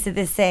I posted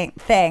this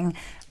thing,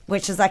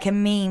 which was like a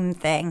meme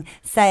thing,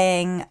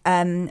 saying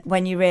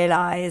when you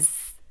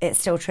realise it's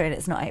still true and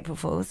it's not April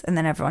Fool's. And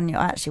then everyone knew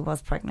I actually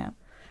was pregnant.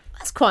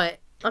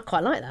 I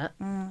quite like that.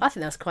 I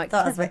think that's quite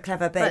clever. That was very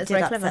clever, but it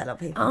did upset a lot of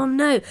people. Oh,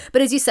 no.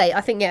 But as you say,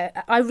 I think,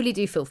 I really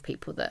do feel for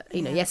people that,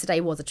 yesterday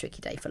was a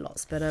tricky day for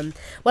lots. But,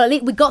 well, at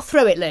least we got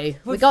through it, Lou.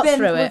 We've got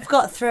through it.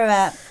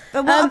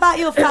 But what about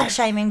your fat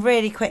shaming,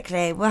 really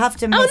quickly? We'll have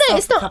to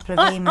miss off a couple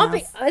of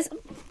emails.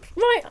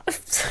 Right.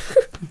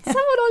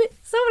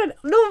 Someone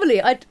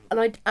normally I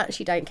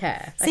actually don't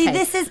care. See,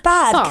 this is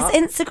bad because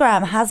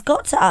Instagram has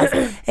got to us.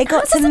 It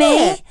got to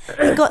me.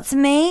 It got to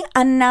me,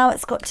 and now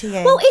it's got to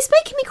you. Well, it's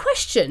making me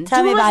question.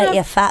 Tell me about it,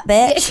 you fat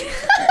bitch.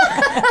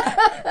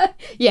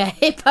 Yeah,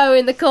 hippo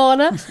in the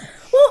corner.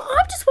 Well,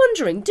 I'm just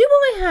wondering, do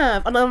I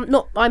have? And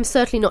I'm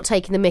certainly not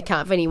taking the mick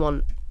out of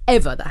anyone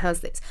ever that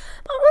has this.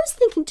 But I was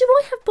thinking, do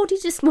I have body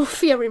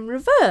dysmorphia in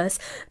reverse?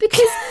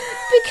 Because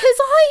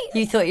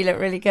You thought you looked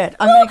really good.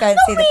 I'm going to go and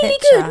see the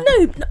picture.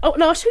 Good.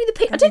 No, I'll show you the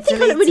picture. I don't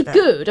think I look really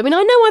good. I mean,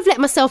 I know I've let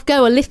myself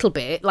go a little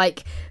bit,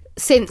 like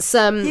since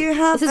you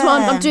have. This is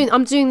what I'm doing.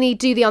 I'm doing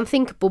the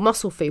unthinkable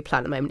muscle food plan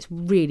at the moment. It's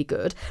really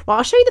good. Right,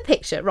 I'll show you the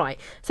picture. Right,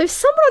 so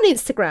someone on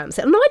Instagram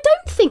said, and I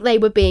don't think they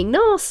were being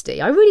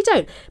nasty. I really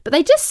don't. But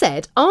they just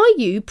said, "Are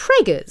you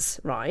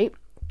preggers?" Right.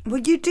 Well,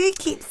 you do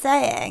keep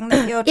saying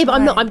that you're. Yeah, but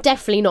I'm not. I'm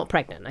definitely not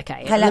pregnant.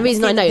 Okay. And the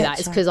reason I know that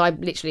is because I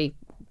literally.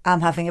 I'm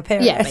having a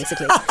period. Yeah,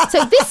 basically.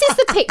 So this is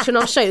the picture, and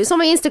I'll show you. It's on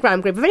my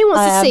Instagram group. If anyone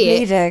wants to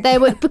see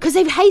it, because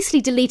they've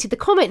hastily deleted the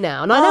comment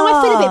now, and I know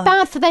I feel a bit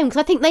bad for them because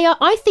I think they are.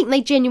 I think they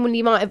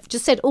genuinely might have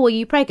just said, "Oh, are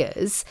you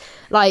preggers?"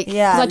 Like,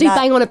 because I do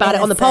bang on about it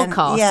on the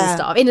podcast and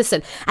stuff.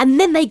 Innocent, and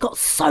then they got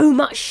so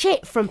much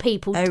shit from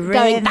people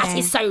going, "That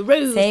is so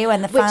rude." See,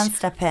 when the fans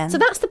step in. So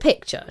that's the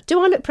picture.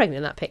 Do I look pregnant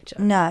in that picture?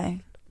 No.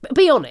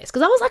 Be honest,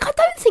 because I was like, I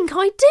don't think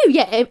I do.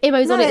 Yeah,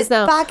 Emo's on it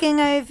now. Bagging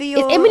over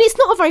your. I mean, it's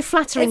not a very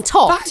flattering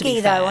top. Baggy to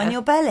be fair. though on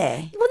your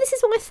belly. Well, this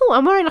is what I thought.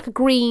 I'm wearing like a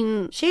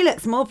green. She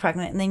looks more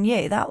pregnant than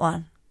you. That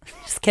one.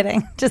 Just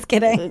kidding. Just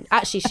kidding.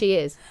 Actually, she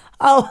is.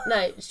 Oh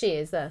no, she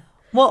is there.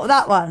 What,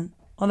 that one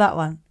or that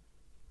one?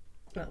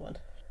 That one.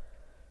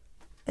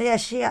 Yeah,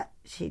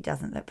 she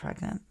doesn't look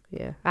pregnant.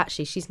 Yeah,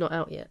 actually, she's not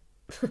out yet.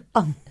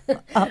 Oh.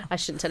 I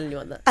shouldn't tell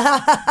anyone that.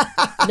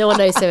 No one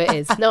knows who it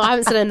is. No, I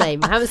haven't said her name.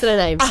 Those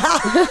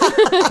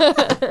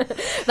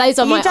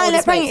are my. You don't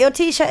look pregnant. Your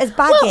t-shirt is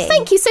baggy. Well,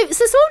 thank you. So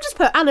someone just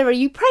put, Anna, are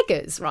you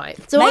preggers? Right.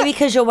 So maybe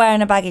because you're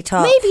wearing a baggy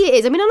top. Maybe it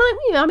is. I mean,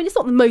 it's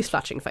not the most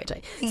flattering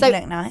photo. You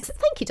look nice.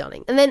 Thank you,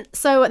 darling. And then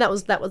that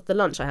was the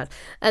lunch I had,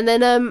 and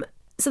then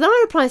So then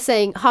I reply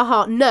saying,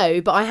 haha, no,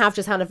 but I have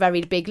just had a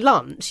very big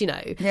lunch,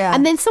 Yeah.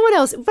 And then someone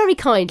else very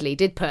kindly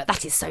did put,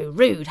 that is so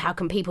rude. How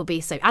can people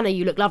be so, Anna,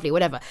 you look lovely,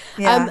 whatever.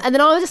 Yeah. And then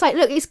I was just like,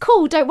 look, it's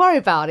cool. Don't worry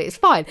about it. It's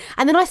fine.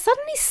 And then I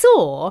suddenly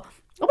saw,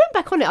 I went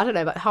back on it, I don't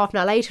know, about half an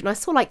hour later, and I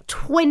saw like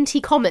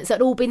 20 comments that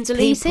had all been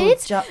deleted.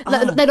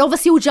 They'd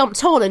obviously all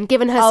jumped on and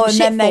given her some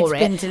shit for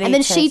it. And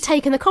then she'd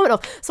taken the comment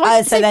off. So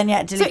if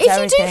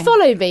you do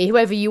follow me,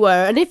 whoever you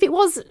were, and if it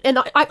was, and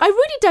I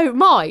really don't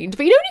mind,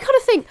 but you kind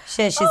of think...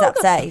 She's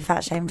upset you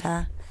fat shamed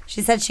her.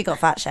 She said she got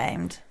fat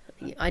shamed.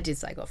 I did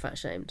say I got fat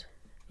shamed.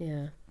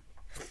 Yeah.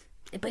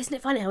 But isn't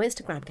it funny how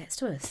Instagram gets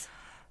to us?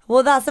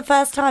 Well, that's the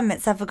first time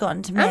it's ever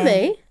gotten to me. And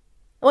me.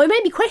 Well, it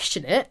made me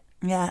question it.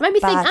 Yeah, it made me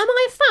think, am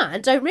I fat? I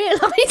don't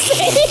realise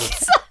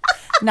it.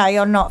 No,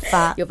 you're not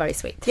fat. You're very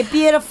sweet. You're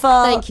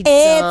beautiful. Thank you,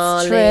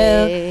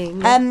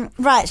 darling. It's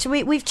true.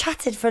 Right, we've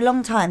chatted for a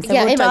long time, so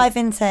we'll dive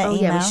into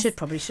emails. Yeah, we should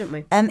probably,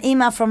 shouldn't we?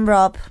 Email from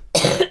Rob.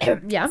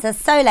 Yeah. It says,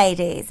 so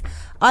ladies,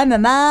 I'm a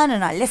man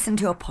and I listen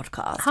to your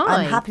podcast.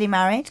 Hi. I'm happily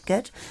married,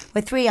 good,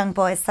 with 3 young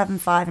boys, 7,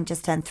 5 and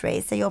just turned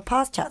 3. So your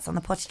past chats on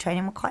the potty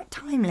training were quite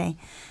timely.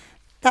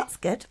 That's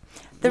good.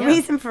 The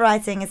reason for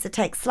writing is to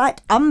take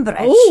slight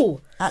umbrage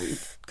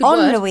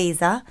on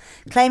Louisa,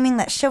 claiming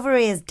that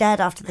chivalry is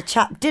dead after the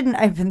chap didn't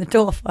open the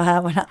door for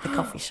her when at the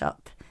coffee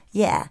shop.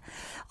 Yeah.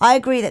 I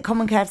agree that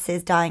common courtesy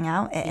is dying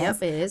out.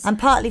 It is. And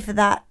partly for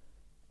that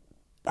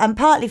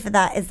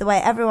is the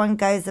way everyone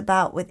goes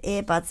about with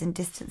earbuds and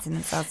distancing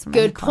themselves from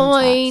any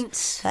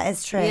contact. That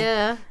is true.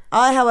 Yeah.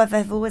 I, however,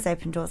 have always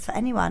opened doors for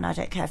anyone. I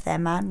don't care if they're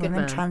man,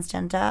 woman,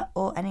 transgender,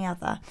 or any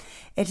other.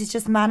 It is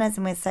just manners,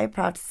 and we're so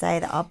proud to say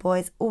that our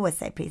boys always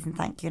say please and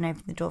thank you and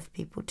open the door for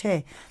people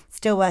too.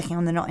 Still working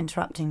on the not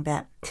interrupting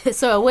bit.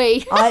 So are we.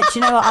 Do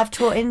you know what? I've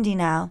taught Indy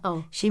now.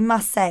 Oh. She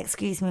must say,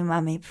 excuse me,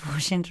 mummy,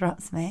 before she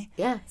interrupts me.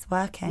 Yeah. It's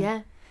working.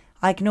 Yeah.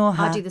 I ignore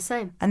her. I do the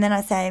same. And then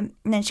I say, and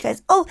then she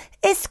goes, oh,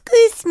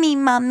 excuse me,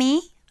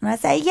 mummy. And I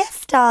say,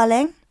 yes,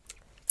 darling.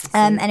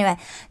 Anyway,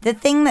 the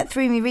thing that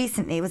threw me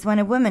recently was when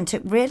a woman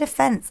took real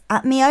offence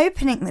at me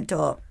opening the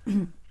door.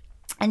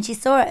 And she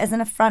saw it as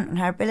an affront on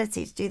her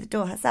ability to do the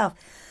door herself.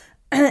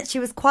 She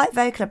was quite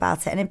vocal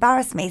about it and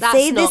embarrassed me. That's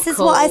See, this is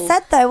what I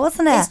said, though,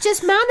 wasn't it? It's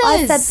just manners.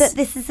 I said that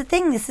this is the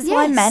thing. This is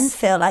why men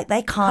feel like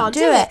they can't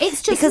do it.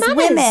 It's just because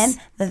manners. Women,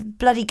 they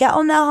bloody get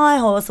on their high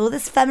horse, all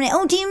this feminine.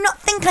 Oh, do you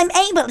not think I'm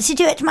able to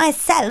do it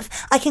myself?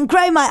 I can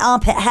grow my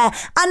armpit hair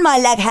and my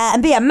leg hair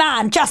and be a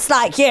man just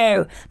like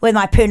you with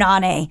my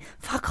punani.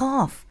 Fuck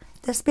off.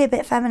 Just be a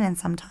bit feminine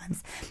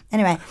sometimes.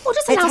 Anyway, or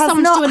just allow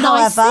someone to do a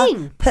nice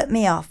thing. Put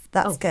me off.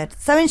 That's good.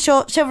 So in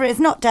short, chivalry is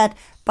not dead,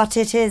 but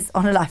it is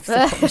on a life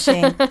support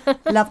machine.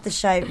 Love the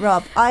show,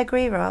 Rob. I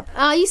agree, Rob.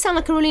 You sound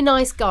like a really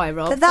nice guy,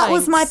 Rob. But that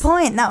was my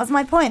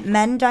point.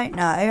 Men don't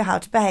know how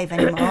to behave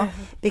anymore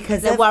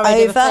because of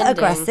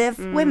over-aggressive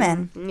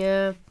women.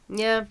 Yeah.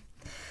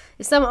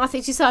 If someone, I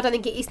think she said, I don't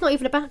think it's not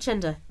even about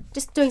gender.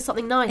 Just doing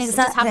something nice.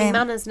 Exactly. Just having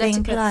manners and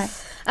etiquette.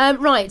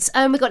 Right.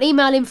 We've got an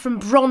email in from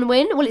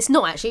Bronwyn. Well, it's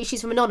not actually.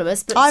 She's from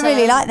Anonymous. But I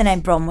really like the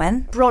name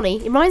Bronwyn.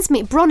 Bronnie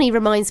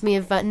reminds me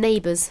of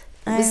Neighbours.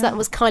 That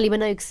was Kylie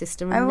Minogue's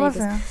sister. Was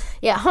it?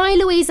 Yeah. Hi,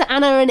 Louisa,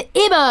 Anna, and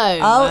Imo.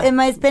 Oh,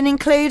 Imo's been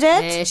included.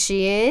 There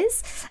she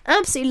is.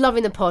 Absolutely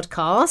loving the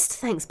podcast.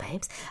 Thanks,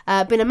 babes.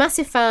 Been a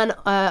massive fan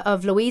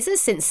of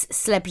Louisa's since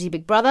Celebrity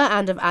Big Brother,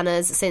 and of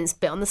Anna's since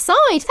Bit on the Side.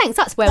 Thanks.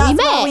 That's where we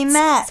met.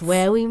 That's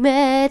where we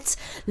met.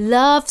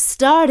 Love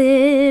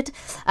started.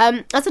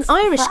 As an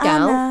Irish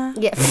gal, Anna.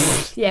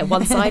 yeah,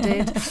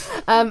 one-sided.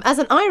 As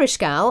an Irish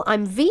gal,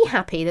 I'm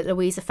happy that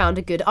Louisa found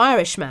a good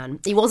Irishman.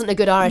 He wasn't a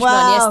good Irishman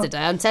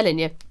yesterday. I'm telling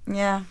you.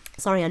 Yeah.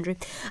 Sorry, Andrew.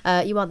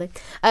 You are though.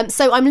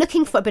 So I'm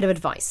looking for a bit of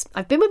advice.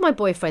 I've been with my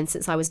boyfriend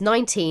since I was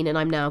 19 and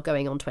I'm now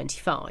going on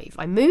 25.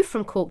 I moved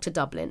from Cork to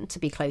Dublin to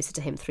be closer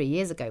to him 3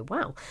 years ago.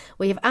 Wow.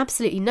 We have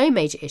absolutely no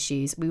major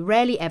issues. We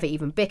rarely ever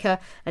even bicker,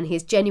 and he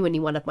is genuinely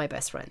one of my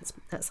best friends.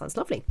 That sounds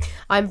lovely.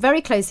 I'm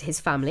very close to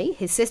his family.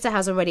 His sister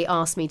has already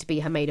asked me to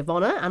be her maid of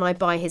honour, and I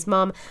buy his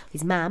mam,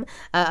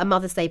 a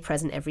Mother's Day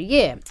present every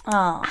year.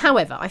 Aww.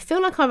 However, I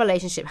feel like our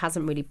relationship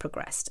hasn't really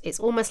progressed. It's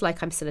almost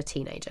like I'm still a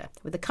teenager.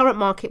 With the current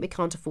market, we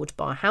can't afford to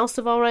buy a house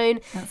of our own.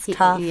 That's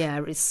tough.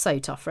 Yeah, it's so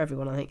tough for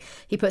everyone, I think.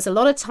 He puts a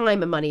lot of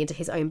time and money into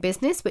his own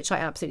business, which I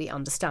absolutely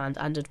understand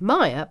and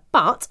admire,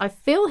 but I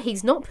feel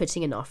he's not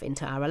putting enough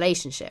into our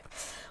relationship.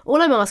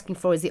 All I'm asking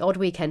for is the odd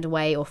weekend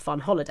away or fun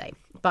holiday,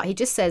 but he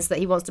just says that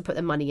he wants to put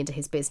the money into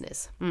his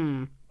business.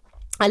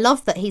 I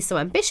love that he's so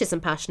ambitious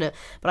and passionate,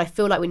 but I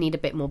feel like we need a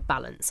bit more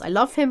balance. I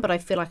love him, but I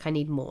feel like I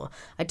need more.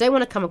 I don't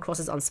want to come across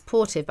as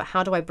unsupportive, but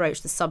how do I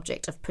broach the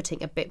subject of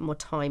putting a bit more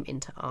time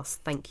into us?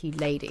 Thank you,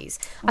 ladies.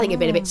 I think you've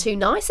been a bit too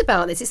nice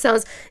about this. It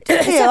sounds...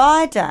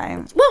 I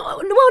don't.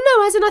 Well,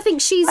 no, as in I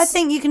think I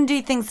think you can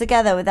do things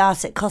together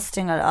without it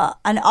costing a lot.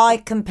 And I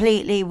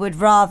completely would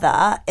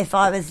rather, if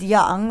I was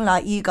young,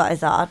 like you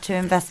guys are, to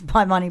invest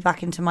my money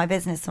back into my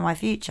business for my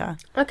future.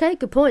 Okay,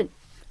 good point.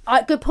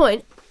 Good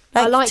point.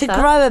 I like to that.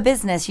 grow a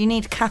business, you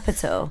need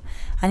capital,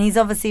 and he's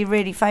obviously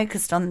really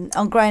focused on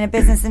growing a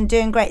business and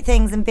doing great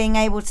things and being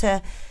able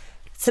to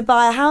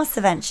buy a house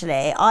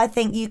eventually. I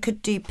think you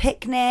could do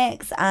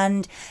picnics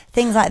and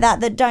things like that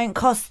that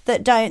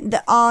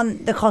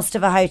aren't the cost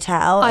of a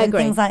hotel. I and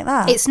agree. Things like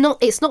that. It's not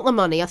the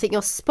money. I think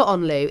you're spot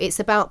on, Lou. It's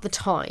about the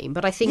time.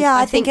 But I think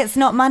I think it's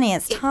not money.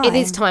 It's time. It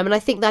is time, and I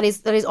think that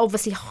is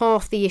obviously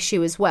half the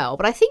issue as well.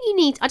 But I think you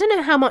need. I don't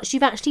know how much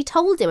you've actually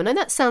told him. I know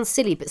that sounds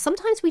silly, but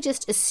sometimes we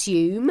just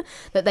assume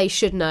that they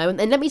should know, and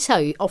let me tell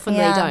you, often they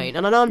don't.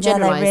 And I know I'm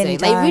generalising.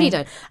 They really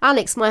don't.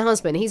 Alex, my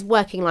husband, he's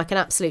working like an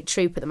absolute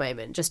troop at the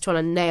moment, just trying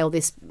to nail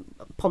this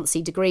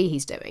Ponzi degree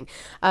he's doing,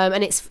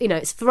 and it's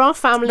for our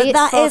family. But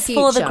that is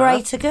for the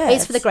greater good.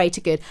 It's for the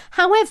greater good.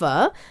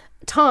 However,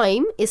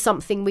 time is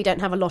something we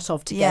don't have a lot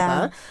of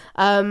together.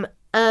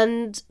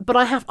 But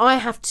I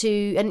have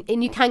to,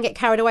 and you can get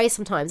carried away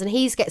sometimes, and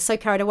he gets so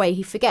carried away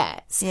he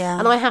forgets. Yeah.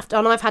 And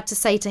I've had to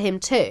say to him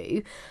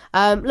too,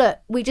 look,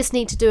 we just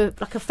need to do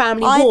a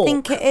family walk. I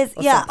think it is.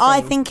 Yeah,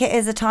 I think it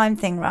is a time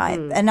thing, right?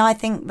 And I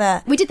think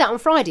that we did that on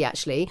Friday.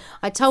 Actually,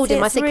 I told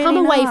him, I said, really come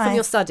away from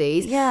your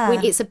studies. Yeah,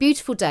 it's a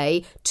beautiful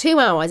day. 2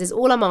 hours is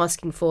all I'm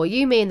asking for.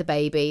 You, me, and the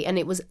baby, and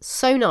it was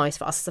so nice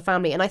for us as a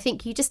family. And I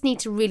think you just need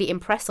to really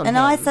impress on him. And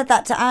I said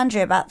that to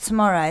Andrew about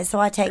tomorrow. So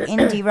I take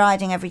Indy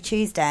riding every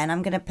Tuesday, and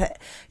I'm going to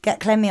get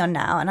Clemmy on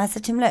now. And I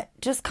said to him, look,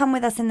 just come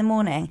with us in the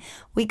morning.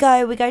 We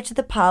go to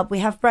the pub. We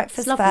have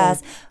breakfast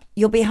first.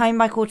 You'll be home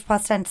by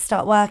 10:15 to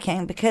start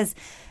working, because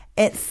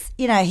it's,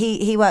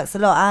 he works a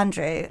lot,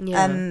 Andrew.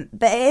 Yeah.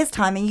 But it is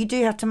time, and you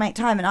do have to make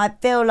time. And I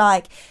feel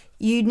like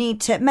you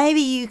need to, maybe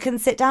you can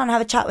sit down and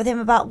have a chat with him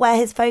about where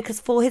his focus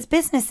for his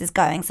business is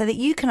going, so that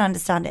you can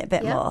understand it a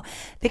bit more.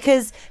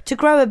 Because to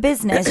grow a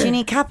business, you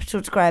need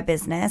capital to grow a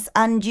business,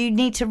 and you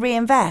need to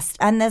reinvest.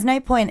 And there's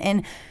no point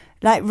in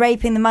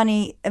raping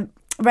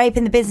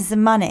the business of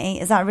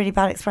money. Is that a really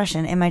bad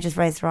expression? Emma just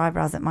raised her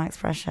eyebrows at my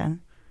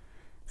expression.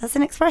 That's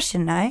an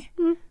expression, no?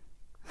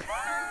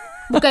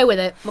 We'll go with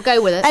it.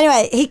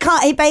 Anyway, he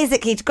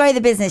basically, to grow the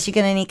business, you're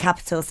going to need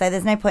capital. So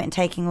there's no point in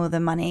taking all the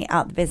money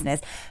out of the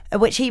business,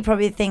 which he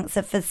probably thinks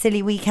are for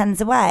silly weekends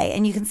away.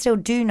 And you can still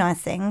do nice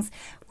things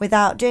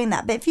without doing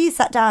that. But if you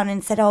sat down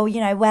and said,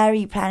 where are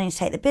you planning to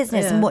take the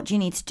business and what do you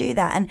need to do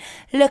that? And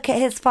look at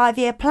his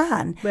 5-year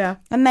plan. Yeah.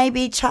 And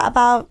maybe chat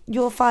about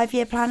your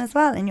 5-year plan as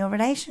well in your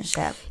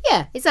relationship.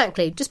 Yeah,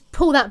 exactly. Just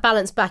pull that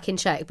balance back in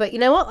check. But you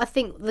know what? I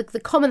think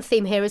the common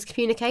theme here is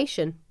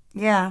communication.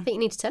 Yeah. I think you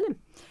need to tell him.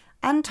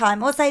 And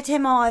time. Or say to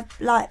him, I've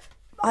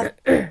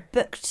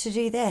booked to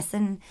do this,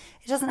 and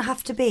it doesn't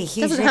have to be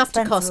hugely expensive. It doesn't have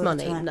to cost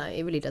money. No,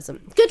 it really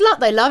doesn't. Good luck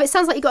though, love. It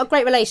sounds like you've got a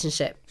great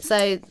relationship.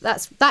 So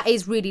that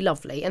is really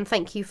lovely, and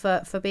thank you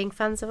for being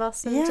fans of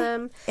us.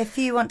 And if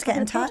you want to get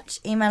in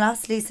touch, email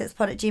us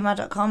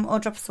looselippspod@gmail.com or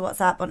drop us a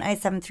WhatsApp on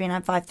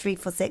 07395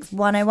 346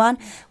 101.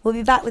 We'll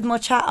be back with more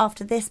chat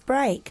after this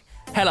break.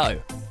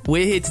 Hello,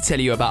 we're here to tell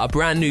you about a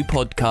brand new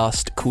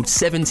podcast called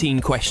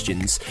 17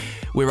 Questions.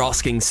 We're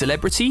asking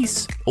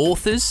celebrities,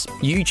 authors,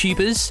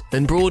 YouTubers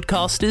and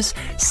broadcasters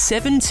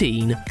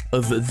 17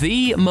 of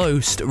the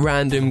most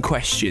random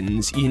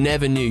questions you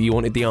never knew you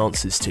wanted the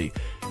answers to.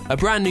 A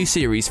brand new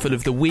series full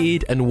of the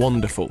weird and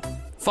wonderful.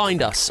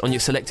 Find us on your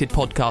selected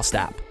podcast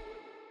app.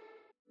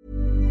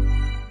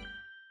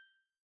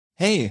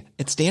 Hey,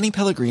 it's Danny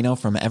Pellegrino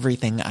from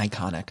Everything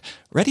Iconic.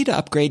 Ready to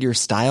upgrade your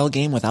style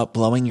game without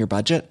blowing your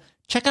budget?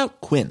 Check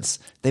out Quince.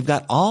 They've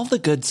got all the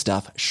good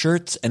stuff,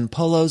 shirts and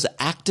polos,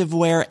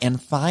 activewear,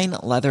 and fine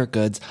leather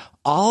goods,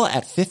 all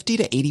at 50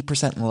 to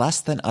 80%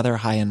 less than other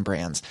high-end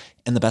brands.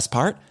 And the best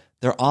part?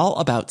 They're all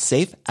about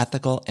safe,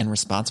 ethical, and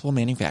responsible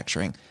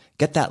manufacturing.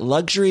 Get that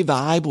luxury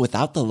vibe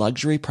without the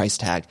luxury price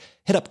tag.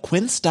 Hit up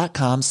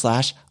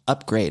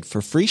quince.com/upgrade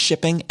for free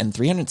shipping and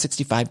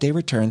 365-day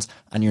returns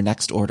on your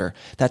next order.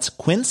 That's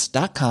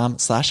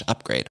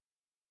quince.com/upgrade.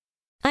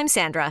 I'm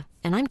Sandra,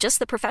 and I'm just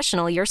the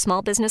professional your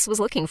small business was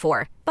looking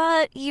for.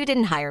 But you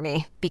didn't hire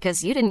me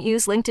because you didn't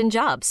use LinkedIn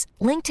Jobs.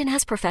 LinkedIn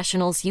has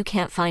professionals you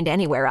can't find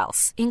anywhere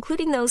else,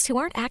 including those who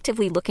aren't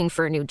actively looking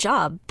for a new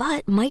job,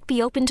 but might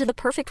be open to the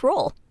perfect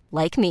role,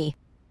 like me.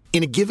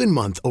 In a given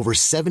month, over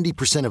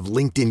 70% of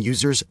LinkedIn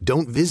users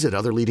don't visit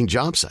other leading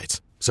job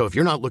sites. So if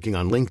you're not looking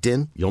on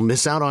LinkedIn, you'll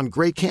miss out on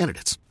great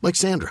candidates like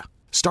Sandra.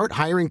 Start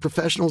hiring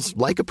professionals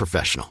like a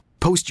professional.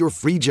 Post your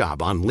free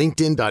job on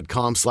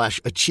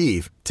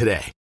linkedin.com/achieve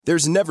today.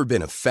 There's never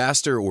been a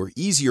faster or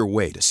easier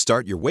way to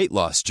start your weight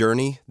loss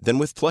journey than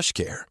with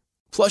PlushCare.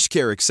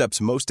 PlushCare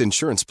accepts most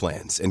insurance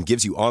plans and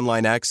gives you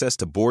online access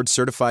to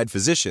board-certified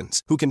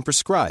physicians who can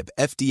prescribe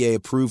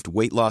FDA-approved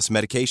weight loss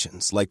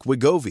medications like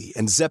Wegovy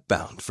and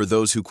Zepbound for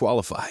those who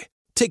qualify.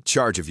 Take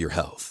charge of your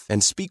health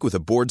and speak with a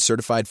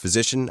board-certified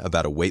physician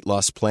about a weight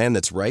loss plan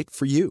that's right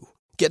for you.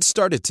 Get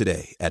started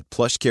today at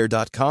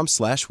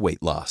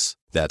plushcare.com/weight loss.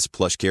 That's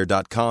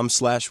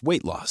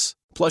plushcare.com/weight loss.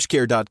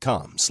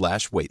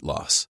 plushcare.com/weight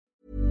loss.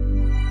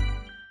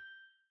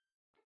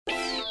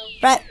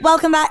 Right,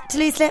 welcome back to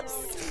Loose Lips.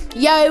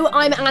 Yo,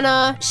 I'm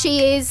Anna.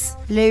 She is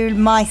Lou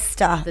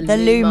Meister. The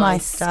Lou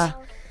Meister.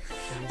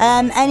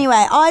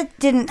 Anyway,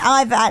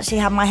 I've actually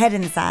had my head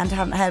in the sand. I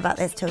haven't heard about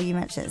this till you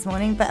mentioned it this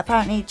morning, but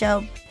apparently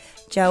Gelby.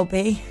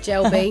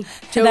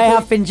 They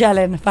have been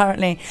gelling,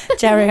 apparently.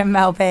 Jerry and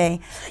Mel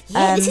B.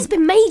 Yeah, this has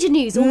been major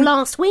news all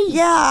last week.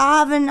 Yeah,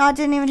 I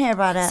didn't even hear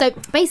about it. So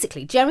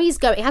basically, Jerry's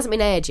going. It hasn't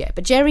been aired yet,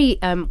 but Jerry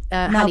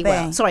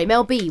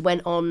Mel B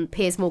went on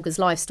Piers Morgan's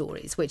Life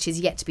Stories, which is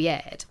yet to be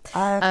aired.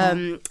 Oh,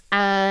 okay.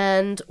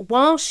 And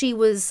while she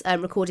was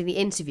recording the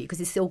interview,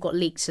 because it still got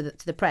leaked to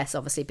the press,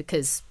 obviously,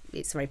 because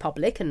it's very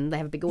public and they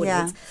have a big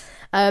audience.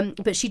 Yeah.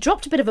 But she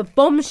dropped a bit of a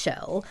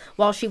bombshell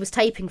while she was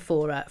taping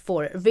for it,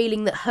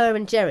 revealing that her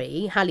and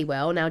Jerry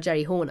Halliwell, now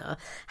Jerry Horner,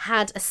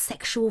 had a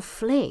sexual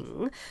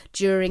fling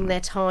during their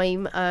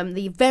time,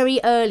 the very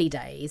early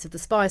days of the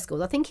Spice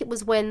Girls. I think it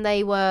was when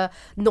they were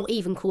not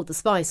even called the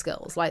Spice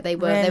Girls, like they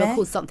were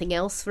called something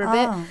else for a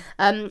bit.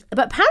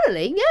 But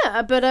apparently,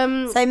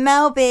 so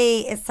Mel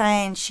B is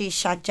saying she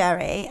shagged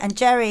Jerry, and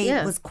Jerry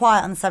was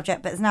quiet on the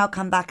subject, but has now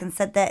come back and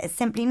said that it's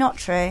simply not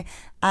true.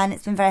 And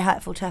it's been very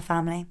hurtful to her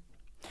family.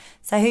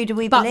 So who do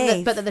we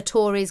believe? But the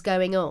Tories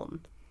going on.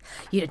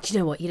 Do you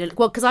know what?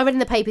 Well, because I read in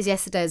the papers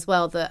yesterday as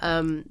well that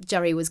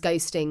Jerry was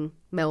ghosting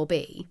Mel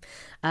B.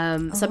 So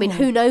I mean,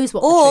 who knows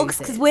what the truth is?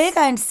 Because we're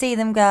going to see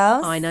them,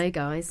 girls. I know,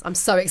 guys. I'm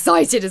so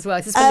excited as well.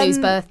 This is for Lou's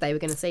birthday. We're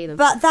going to see them.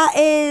 But that's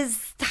a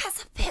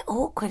bit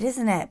awkward,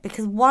 isn't it?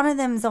 Because one of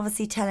them's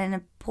obviously telling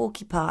a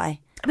porcupine.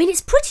 I mean,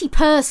 it's pretty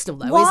personal,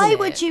 though, isn't it? Why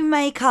would you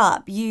make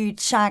up you'd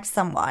shagged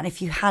someone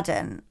if you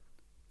hadn't?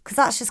 Because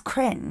that's just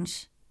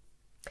cringe.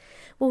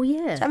 Well,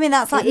 yeah. I mean,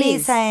 that's like me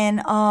saying,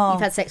 "Oh,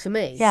 you've had sex with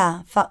me."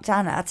 Yeah, fucked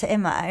Anna to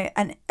Imo,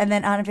 and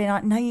then Anna being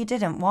like, "No, you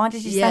didn't. Why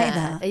did you say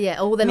that?" Yeah,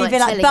 all the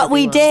like, but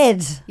we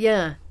did.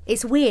 Yeah,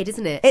 it's weird,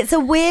 isn't it? It's a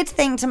weird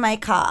thing to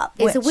make up.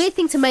 It's a weird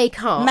thing to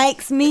make up.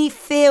 Makes me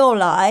feel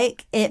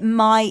like it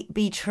might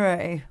be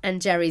true. And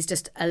Jerry's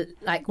just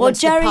wants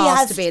Jerry the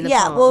past to be in the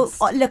past. Yeah, well,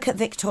 look at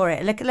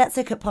Victoria. Let's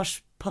look at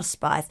Posh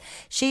Spice.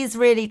 She's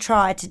really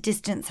tried to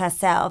distance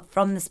herself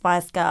from the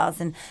Spice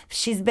Girls, and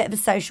she's a bit of a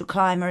social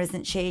climber,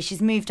 isn't she?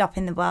 She's moved up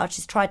in the world.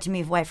 She's tried to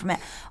move away from it.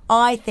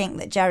 I think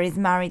that Jerry's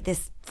married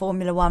this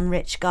Formula One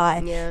rich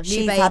guy. Yeah,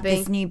 she's had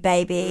this new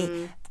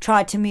baby.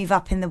 Tried to move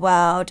up in the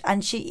world,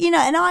 and she,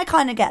 and I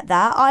kind of get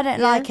that. I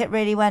don't like it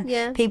really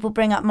when people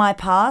bring up my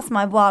past,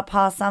 my wild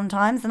past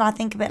sometimes, and I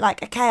think a bit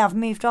like, okay, I've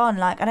moved on.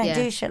 Like, I don't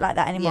do shit like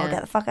that anymore. Get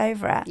the fuck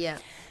over it. Yeah.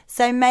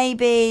 So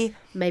maybe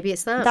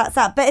it's that. That's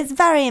that. But it's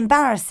very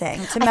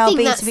embarrassing to Mel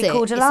B to be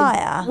called a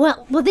liar.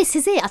 Well, this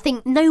is it. I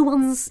think no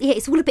one's. Yeah,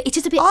 it's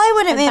just a bit. I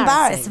wouldn't be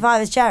embarrassed if I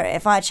was Jerry.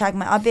 If I had shagged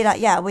I'd be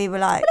like, we were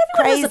like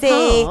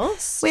crazy.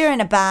 We were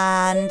in a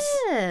band.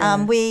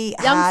 Yeah. We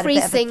young, had free, a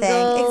bit single.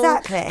 of a thing.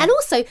 Exactly. And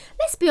also,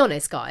 let's be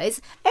honest,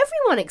 guys.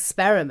 Everyone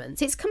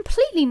experiments. It's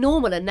completely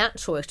normal and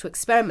natural to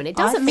experiment. It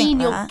doesn't mean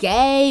you're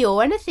gay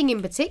or anything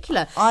in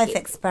particular. I've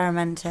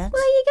experimented.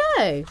 Well,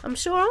 there you go. I'm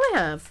sure I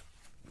have.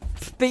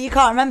 But you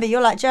can't remember.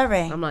 You're like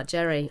Jerry. I'm like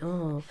Jerry.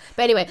 Oh.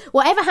 But anyway,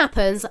 whatever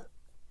happens,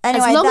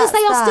 as long as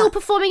they are still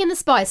performing in the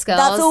Spice Girls,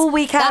 that's all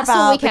we care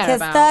about.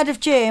 Because 3rd of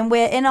June,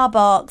 we're in our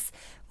box.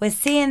 We're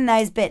seeing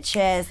those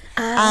bitches.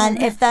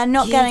 And if they're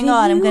not getting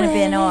on, I'm going to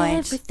be annoyed.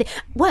 Everything.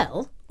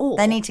 Well,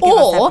 they need to give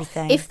us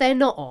everything. If they're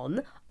not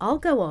on, I'll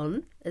go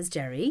on as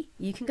Jerry.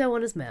 You can go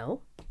on as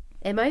Mel.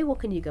 Mo, what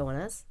can you go on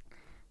as?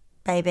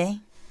 Baby.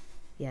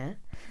 Yeah.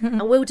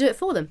 And we'll do it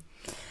for them.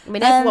 I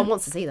mean, everyone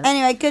wants to see that.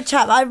 Anyway, good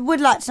chat. I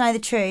would like to know the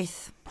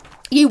truth.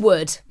 You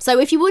would. So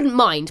if you wouldn't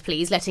mind,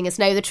 please, letting us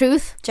know the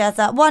truth.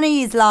 Jezza, one of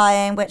you's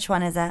lying. Which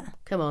one is it?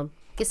 Come on.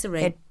 Give us a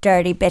ring. You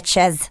dirty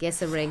bitches. Give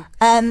us a ring.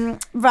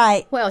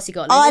 Right. What else you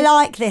got, I Lily?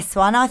 like this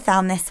one. I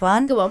found this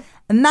one. Go on.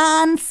 A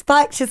man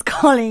spiked his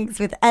colleagues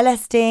with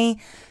LSD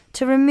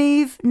to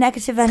remove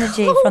negative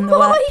energy from the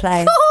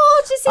workplace. Oh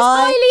my God, this is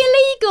highly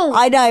illegal.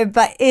 I know,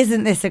 but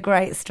isn't this a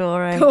great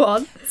story? Go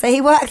on. So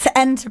he worked at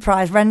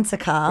Enterprise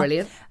Rent-A-Car.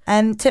 Brilliant.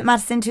 Took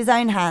matters into his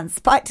own hands,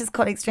 spiked his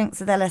colleagues' drinks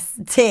with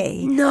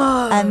LSD.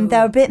 No. They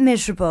were a bit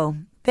miserable.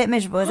 He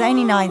was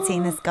only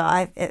 19, this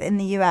guy, in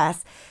the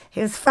US.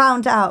 He was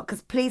found out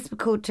because police were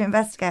called to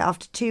investigate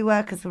after 2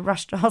 workers were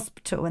rushed to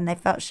hospital when they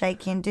felt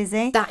shaky and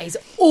dizzy. That is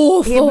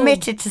awful. He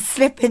admitted to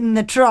slipping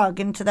the drug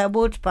into their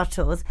water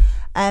bottles,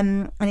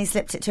 and he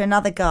slipped it to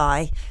another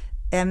guy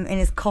in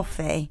his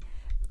coffee.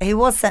 He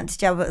was sent to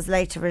jail but was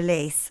later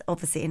released.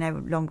 Obviously, he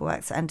no longer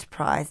works at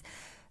Enterprise.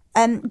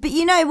 But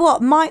you know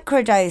what?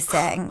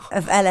 Microdosing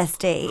of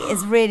LSD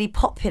is really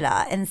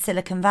popular in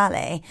Silicon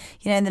Valley.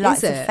 You know, in the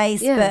likes of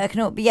Facebook and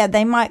all. But yeah,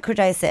 they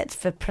microdose it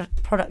for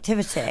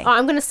productivity.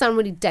 I'm going to sound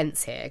really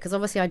dense here because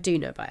obviously I do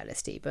know about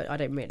LSD, but I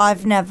don't really.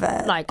 I've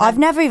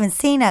never even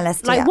seen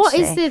LSD. Like, what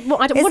is the?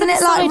 What Isn't are the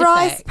it like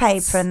rice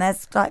effects? paper and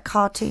there's like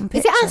cartoon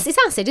pictures? It's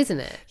acid,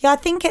 isn't it? Yeah, I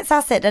think it's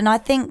acid, and I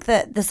think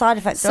that the side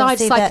effects are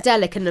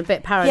psychedelic and a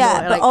bit paranoid.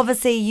 Yeah, but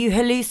obviously you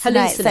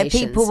hallucinate, so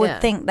people would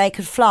think they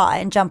could fly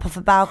and jump off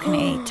a balcony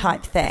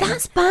type thing.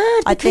 That's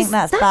bad. I think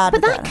that's bad.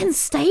 But that can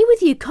stay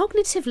with you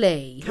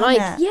cognitively.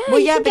 Like, you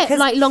can get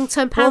like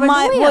long-term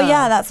paranoia.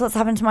 Well, that's what's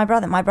happened to my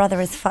brother. My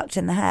brother is fucked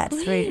in the head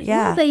through,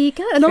 Well, there you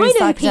go. And I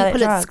know people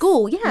drugs. at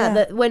school,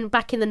 that when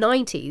back in the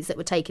 90s that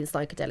were taking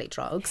psychedelic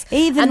drugs.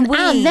 Even weed.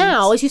 And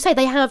now, as you say,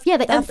 they have,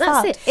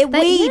 that's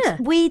it.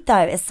 Weed,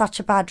 though, is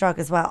such a bad drug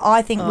as well.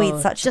 I think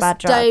weed's such a bad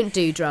drug. Don't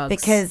do drugs.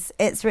 Because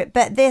it's,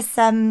 but this,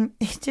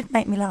 it did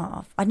make me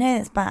laugh. I know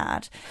it's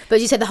bad. But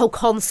you said the whole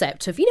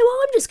concept of,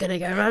 I'm just going to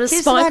go around and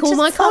spike all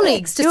my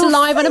colleagues just to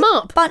liven them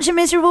up. Bunch of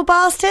miserable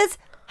bastards.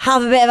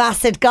 Have a bit of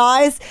acid,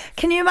 guys.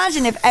 Can you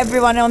imagine if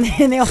everyone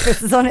in the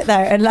office is on it though?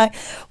 And like,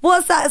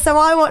 what's that? So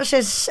I watched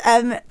this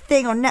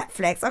thing on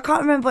Netflix. I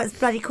can't remember what it's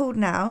bloody called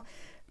now.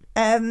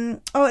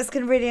 It's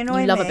going to really annoy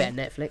me. You love a bit of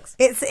Netflix.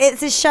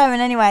 It's a show,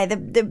 and anyway,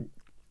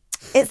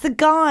 it's the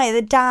guy,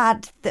 the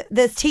dad,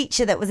 the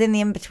teacher that was in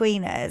The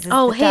Inbetweeners.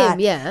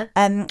 Yeah.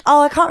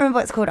 I can't remember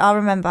what it's called. I'll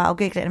remember. I'll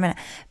Google it in a minute.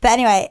 But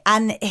anyway,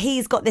 and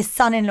he's got this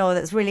son-in-law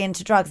that's really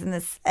into drugs,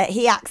 and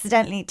he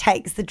accidentally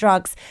takes the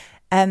drugs,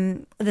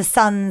 the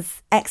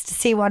son's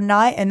ecstasy one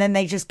night, and then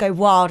they just go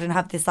wild and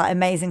have this like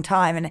amazing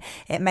time, and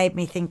it made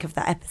me think of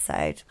that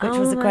episode, which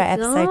was a great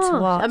episode to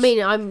watch. I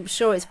mean, I'm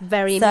sure it's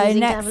very amusing. So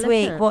next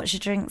week, watch your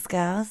drinks,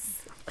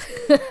 girls.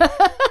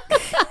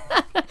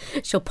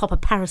 She'll pop a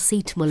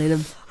paracetamol in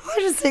them. I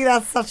just think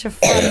that's such a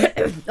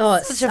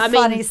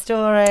funny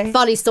story.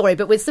 Funny story,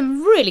 but with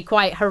some really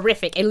quite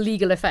horrific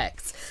illegal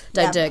effects.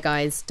 Don't do it,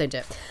 guys. Don't do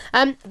it.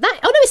 No,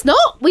 it's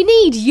not. We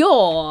need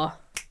your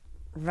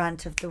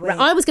rant of the week.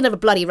 I was going to have a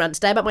bloody rant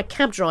today about my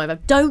cab driver.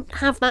 Don't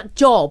have that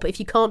job if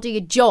you can't do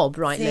your job,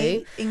 right,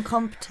 Lou?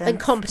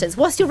 Incompetence.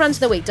 What's your rant of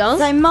the week, Dal?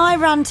 So my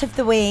rant of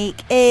the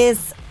week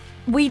is...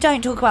 We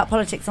don't talk about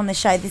politics on this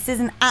show. This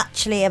isn't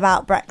actually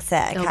about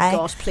Brexit, okay? Oh,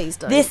 gosh, please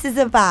don't. This is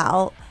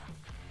about...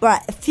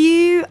 Right, a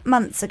few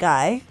months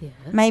ago,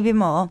 maybe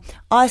more,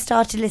 I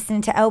started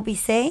listening to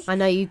LBC. I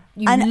know you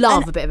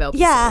love a bit of LBC.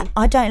 Yeah,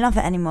 I don't love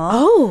it anymore.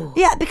 Oh.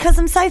 Yeah, because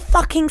I'm so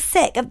fucking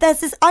sick.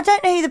 There's this, I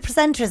don't know who the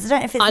presenter is. I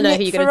don't know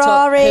if it's Nick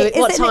Ferrari.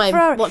 What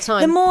time? What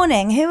time? The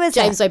Morning. Who is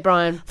James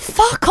O'Brien.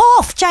 Fuck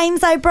off,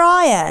 James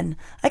O'Brien.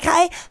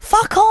 Okay?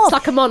 Fuck off. It's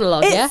like a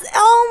monologue, yeah?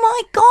 Oh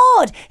my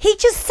God. He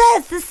just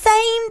says the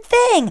same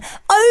thing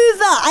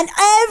over and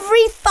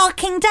every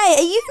fucking day.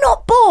 Are you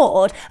not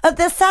bored of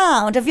the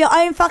sound of your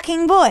own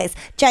fucking voice,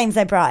 James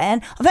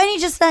O'Brien? I've only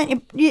just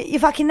learnt your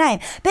fucking name.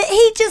 But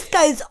he just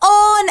goes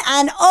on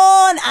and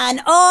on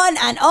and on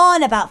and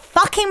on about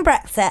fucking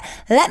Brexit.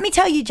 Let me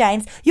tell you,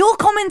 James, your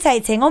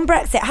commentating on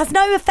Brexit has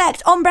no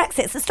effect on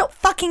Brexit, so stop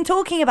fucking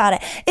talking about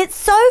it. It's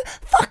so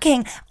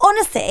fucking,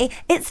 honestly,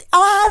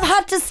 I have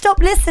had to stop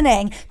listening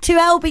to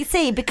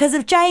LBC because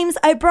of James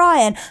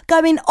O'Brien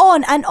going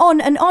on and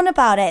on and on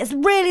about it. It's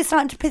really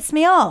starting to piss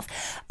me off.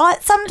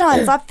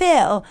 Sometimes I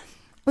feel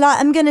like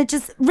I'm going to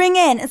just ring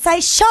in and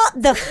say, shut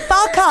the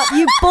fuck up,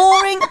 you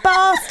boring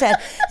bastard.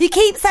 You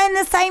keep saying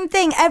the same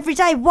thing every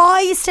day. Why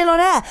are you still on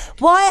air?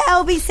 Why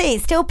are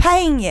LBC still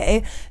paying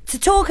you to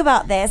talk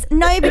about this?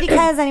 Nobody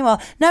cares anymore.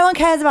 No one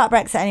cares about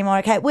Brexit anymore,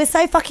 okay? We're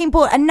so fucking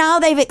bored. And now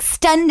they've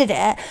extended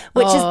it,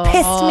 which has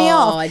pissed me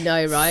off. I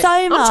know, right?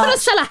 So much. I'm trying to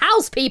sell a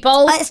house,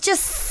 people. It's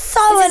just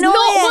so annoying.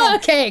 It's not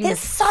working.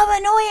 It's so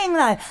annoying,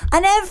 though.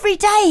 And every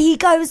day he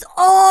goes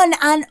on,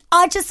 and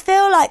I just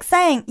feel like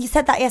saying, you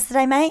said that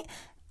yesterday, mate?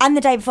 And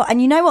the day before.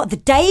 And you know what? The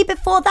day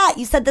before that,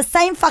 you said the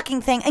same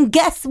fucking thing. And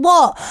guess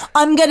what?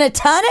 I'm going to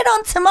turn it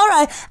on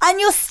tomorrow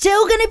and you're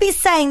still going to be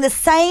saying the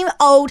same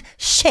old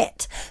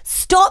shit.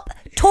 Stop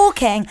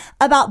talking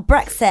about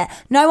Brexit.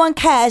 No one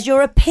cares.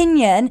 Your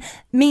opinion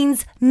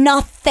means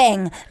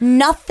nothing.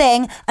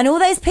 Nothing. And all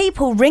those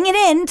people ringing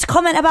in to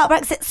comment about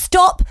Brexit,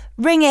 stop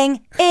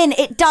ringing in.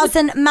 It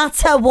doesn't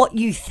matter what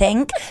you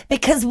think,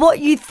 because what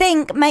you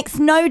think makes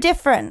no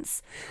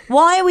difference.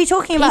 Why are we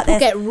talking about this?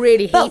 People get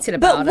really heated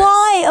about it. But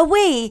why are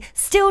we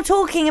still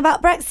talking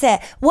about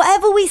Brexit?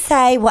 Whatever we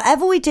say,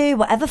 whatever we do,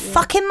 whatever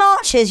fucking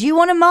marches you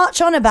want to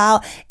march on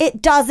about,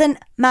 it doesn't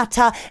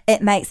matter.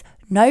 It makes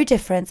no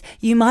difference.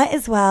 You might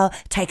as well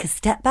take a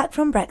step back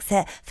from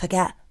Brexit,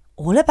 forget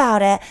all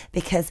about it,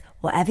 because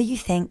whatever you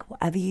think,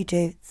 whatever you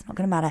do, it's not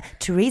going to matter.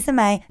 Theresa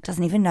May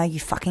doesn't even know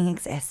you fucking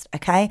exist,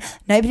 okay?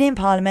 Nobody in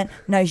Parliament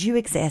knows you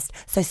exist,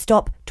 so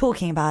stop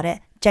talking about it.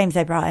 James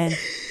O'Brien,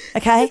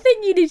 okay? I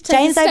think you need to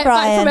take a step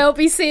back from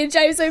LBC and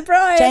James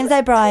O'Brien. James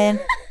O'Brien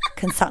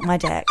can suck my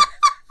dick,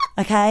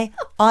 okay?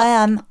 I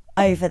am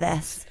over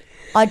this.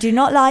 I do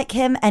not like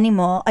him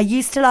anymore. I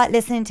used to like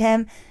listening to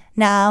him.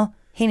 Now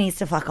he needs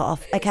to fuck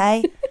off,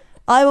 okay?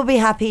 I will be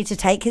happy to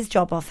take his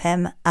job off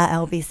him at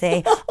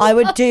LBC. I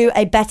would do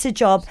a better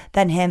job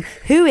than him.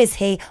 Who is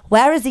he?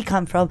 Where has he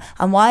come from?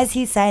 And why is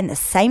he saying the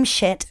same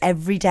shit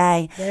every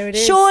day? There it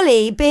is.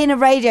 Surely being a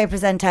radio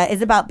presenter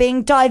is about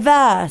being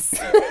diverse.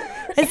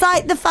 It's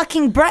like the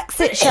fucking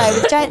Brexit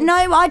show.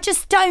 No, I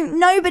just don't.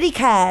 Nobody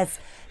cares.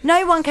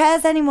 No one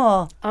cares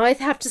anymore. I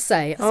have to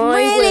say, it's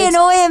really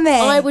annoying me.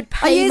 I would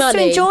pay money. I used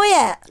to enjoy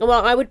it.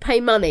 Well, I would pay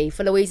money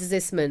for Louisa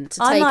Zisman to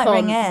take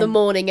on the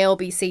morning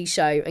LBC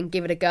show and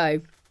give it a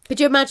go. Could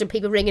you imagine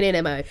people ringing in,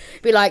 Emo?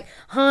 Be like,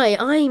 "Hi,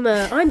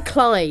 I'm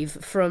Clive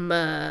from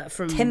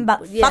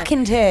Timbuktu,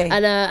 fucking too."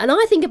 And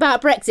I think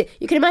about Brexit.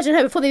 You can imagine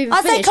her before they even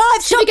finish. I say,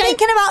 Clive, stop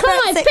thinking about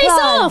Clive, Brexit. Piss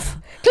off.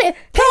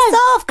 Piss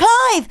off,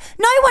 Clive.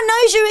 No one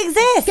knows you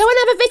exist. Go and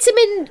have a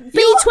vitamin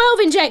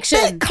B12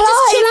 injection. Clive,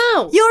 just chill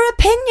out. Your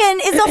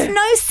opinion is of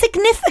no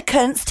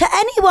significance to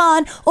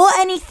anyone or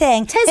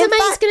anything. Theresa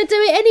May's going to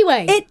do it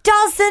anyway. It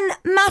doesn't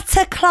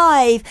matter,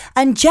 Clive.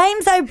 And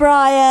James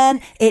O'Brien,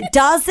 it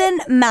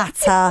doesn't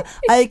matter.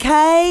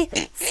 Okay?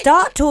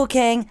 Start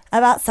talking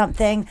about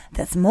something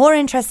that's more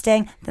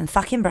interesting than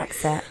fucking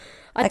Brexit.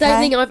 I don't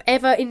think I've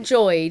ever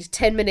enjoyed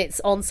 10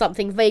 minutes on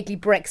something vaguely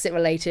Brexit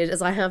related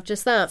as I have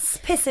just that. It's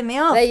pissing me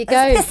off. There you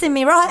go. It's pissing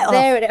me right off.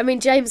 I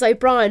mean, James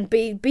O'Brien,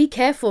 be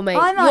careful, mate.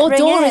 Your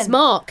door is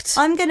marked.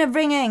 I'm going to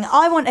ring in.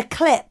 I want a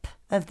clip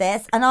of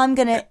this and I'm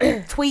going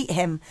to tweet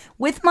him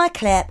with my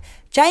clip.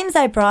 James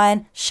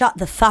O'Brien, shut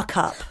the fuck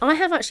up. I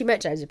have actually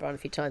met James O'Brien a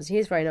few times. He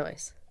is very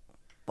nice.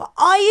 Well,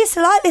 I used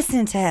to like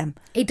listening to him.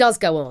 He does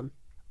go on.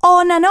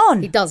 On and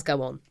on. He does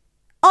go on.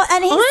 Oh,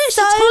 and I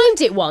actually timed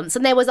it once,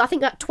 and there was, I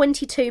think, like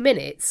 22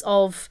 minutes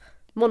of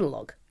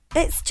monologue.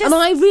 It's just... And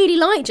I really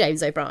like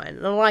James O'Brien,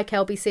 and I like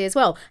LBC as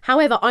well.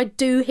 However, I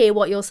do hear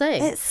what you're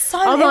saying. It's so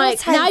irritating.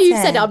 Like, now you've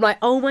said it, I'm like,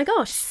 oh my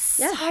gosh.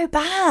 Yeah. So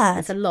bad.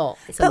 It's a lot.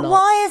 But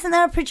why isn't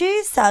there a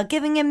producer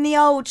giving him the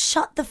old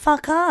shut the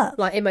fuck up?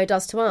 Like Imo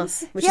does to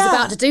us, which he's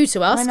about to do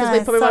to us because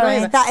we've probably run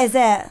over. That is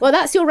it. Well,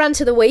 that's your rant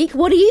of the week.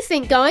 What do you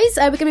think, guys?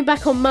 We're going to be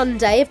back on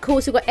Monday. Of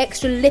course, we've got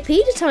extra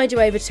Lippy to tide you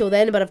over till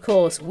then, but of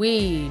course,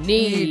 we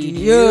need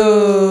you.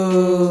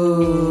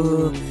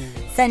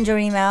 Send your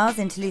emails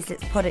into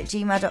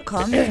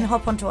looselipspod@gmail.com. You can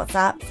hop onto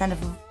WhatsApp, send us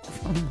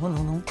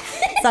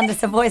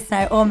a voice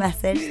note or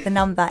message. The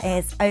number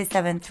is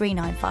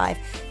 07395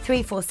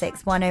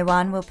 346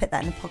 101. We'll put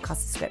that in the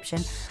podcast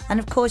description. And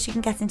of course, you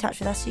can get in touch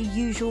with us the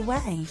usual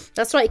way.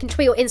 That's right. You can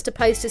tweet or Insta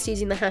post us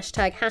using the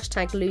hashtag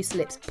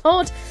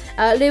looselipspod.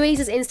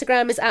 Louisa's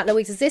Instagram is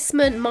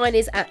 @LouisaZisman. Mine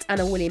is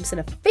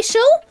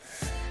 @AnnaWilliamsonOfficial.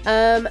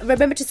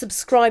 Remember to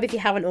subscribe if you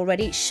haven't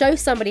already. Show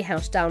somebody how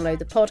to download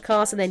the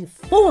podcast and then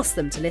force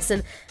them to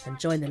listen and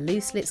join the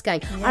Loose Lips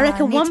gang. Yeah, I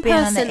reckon one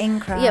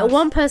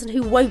person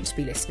who won't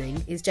be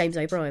listening is James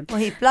O'Brien. Well,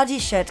 he bloody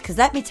should, because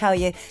let me tell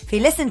you, if he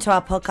listened to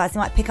our podcast, he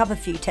might pick up a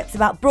few tips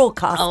about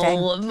broadcasting.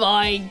 Oh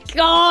my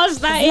gosh,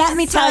 that let is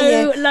me so tell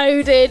you,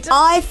 loaded.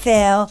 I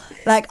feel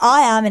like I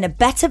am in a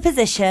better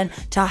position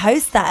to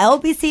host that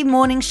LBC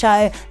morning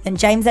show than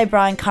James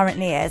O'Brien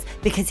currently is,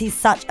 because he's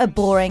such a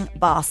boring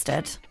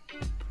bastard.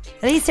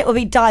 At least it will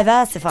be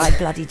diversified,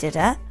 bloody did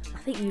it. I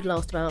think you'd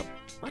last about...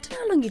 I don't know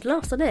how long you'd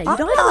last on air. You'd I'd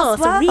either last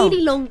well. a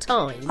really long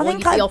time or you'd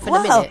be off in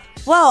a minute.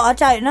 Well, I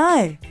don't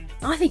know.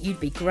 I think you'd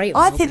be great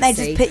on I think they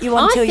just put you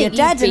on till you're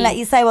dead and let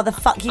you say what the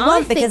fuck you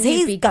want because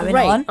he's going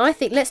on. I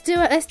think let's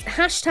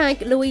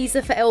hashtag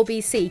Louisa for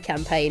LBC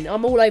campaign.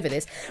 I'm all over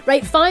this.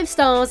 Rate 5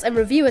 stars and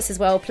review us as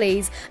well,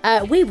 please.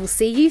 We will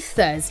see you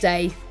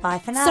Thursday. Bye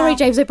for now. Sorry,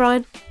 James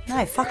O'Brien.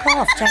 No, fuck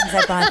off, James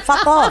O'Brien.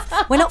 Fuck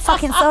off. We're not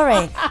fucking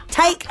sorry.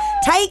 Take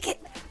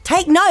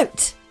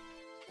note.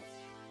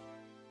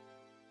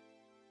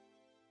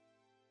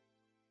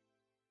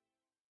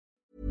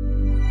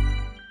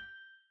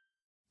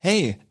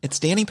 Hey, it's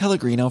Danny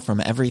Pellegrino from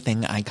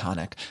Everything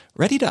Iconic.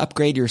 Ready to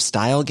upgrade your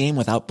style game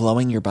without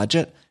blowing your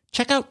budget?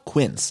 Check out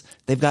Quince.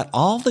 They've got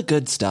all the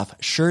good stuff,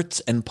 shirts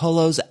and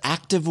polos,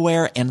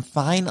 activewear, and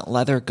fine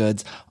leather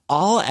goods,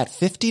 all at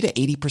 50 to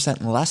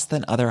 80% less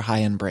than other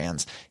high-end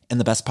brands. And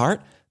the best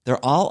part?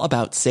 They're all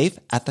about safe,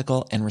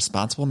 ethical, and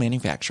responsible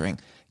manufacturing.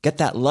 Get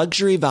that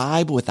luxury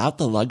vibe without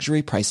the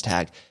luxury price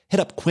tag. Hit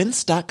up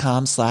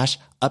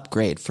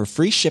quince.com/upgrade for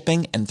free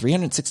shipping and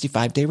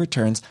 365-day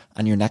returns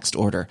on your next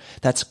order.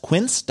 That's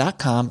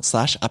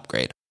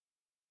quince.com/upgrade.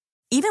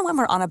 Even when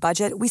we're on a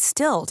budget, we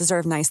still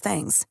deserve nice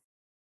things.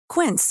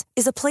 Quince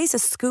is a place to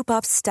scoop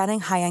up stunning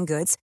high-end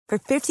goods for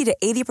 50 to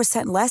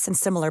 80% less than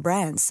similar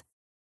brands.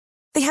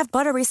 They have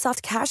buttery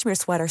soft cashmere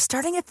sweaters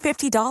starting at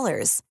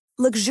 $50,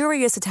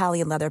 luxurious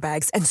Italian leather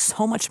bags, and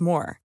so much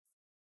more.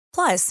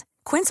 Plus,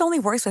 Quince only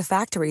works with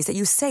factories that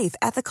use safe,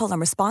 ethical, and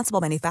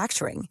responsible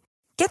manufacturing.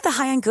 Get the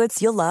high-end goods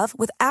you'll love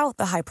without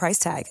the high price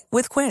tag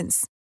with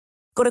Quince.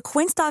 Go to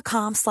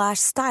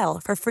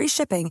quince.com/style for free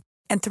shipping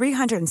and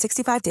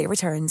 365-day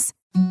returns.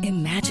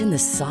 Imagine the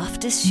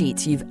softest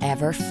sheets you've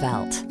ever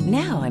felt.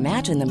 Now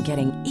imagine them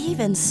getting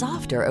even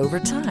softer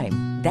over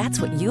time.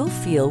 That's what you'll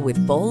feel with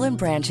Boll &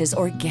 Branch's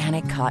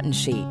organic cotton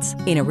sheets.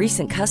 In a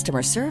recent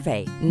customer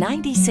survey,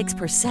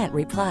 96%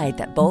 replied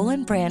that Boll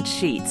 & Branch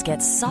sheets get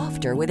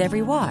softer with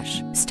every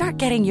wash. Start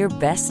getting your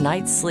best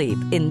night's sleep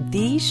in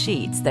these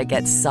sheets that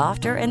get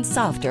softer and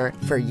softer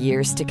for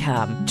years to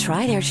come.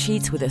 Try their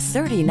sheets with a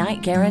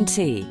 30-night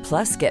guarantee.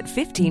 Plus, get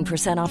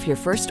 15% off your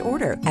first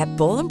order at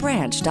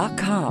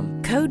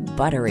bollandbranch.com. Code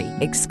BUTTERY.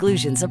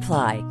 Exclusions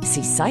apply.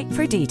 See site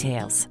for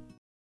details.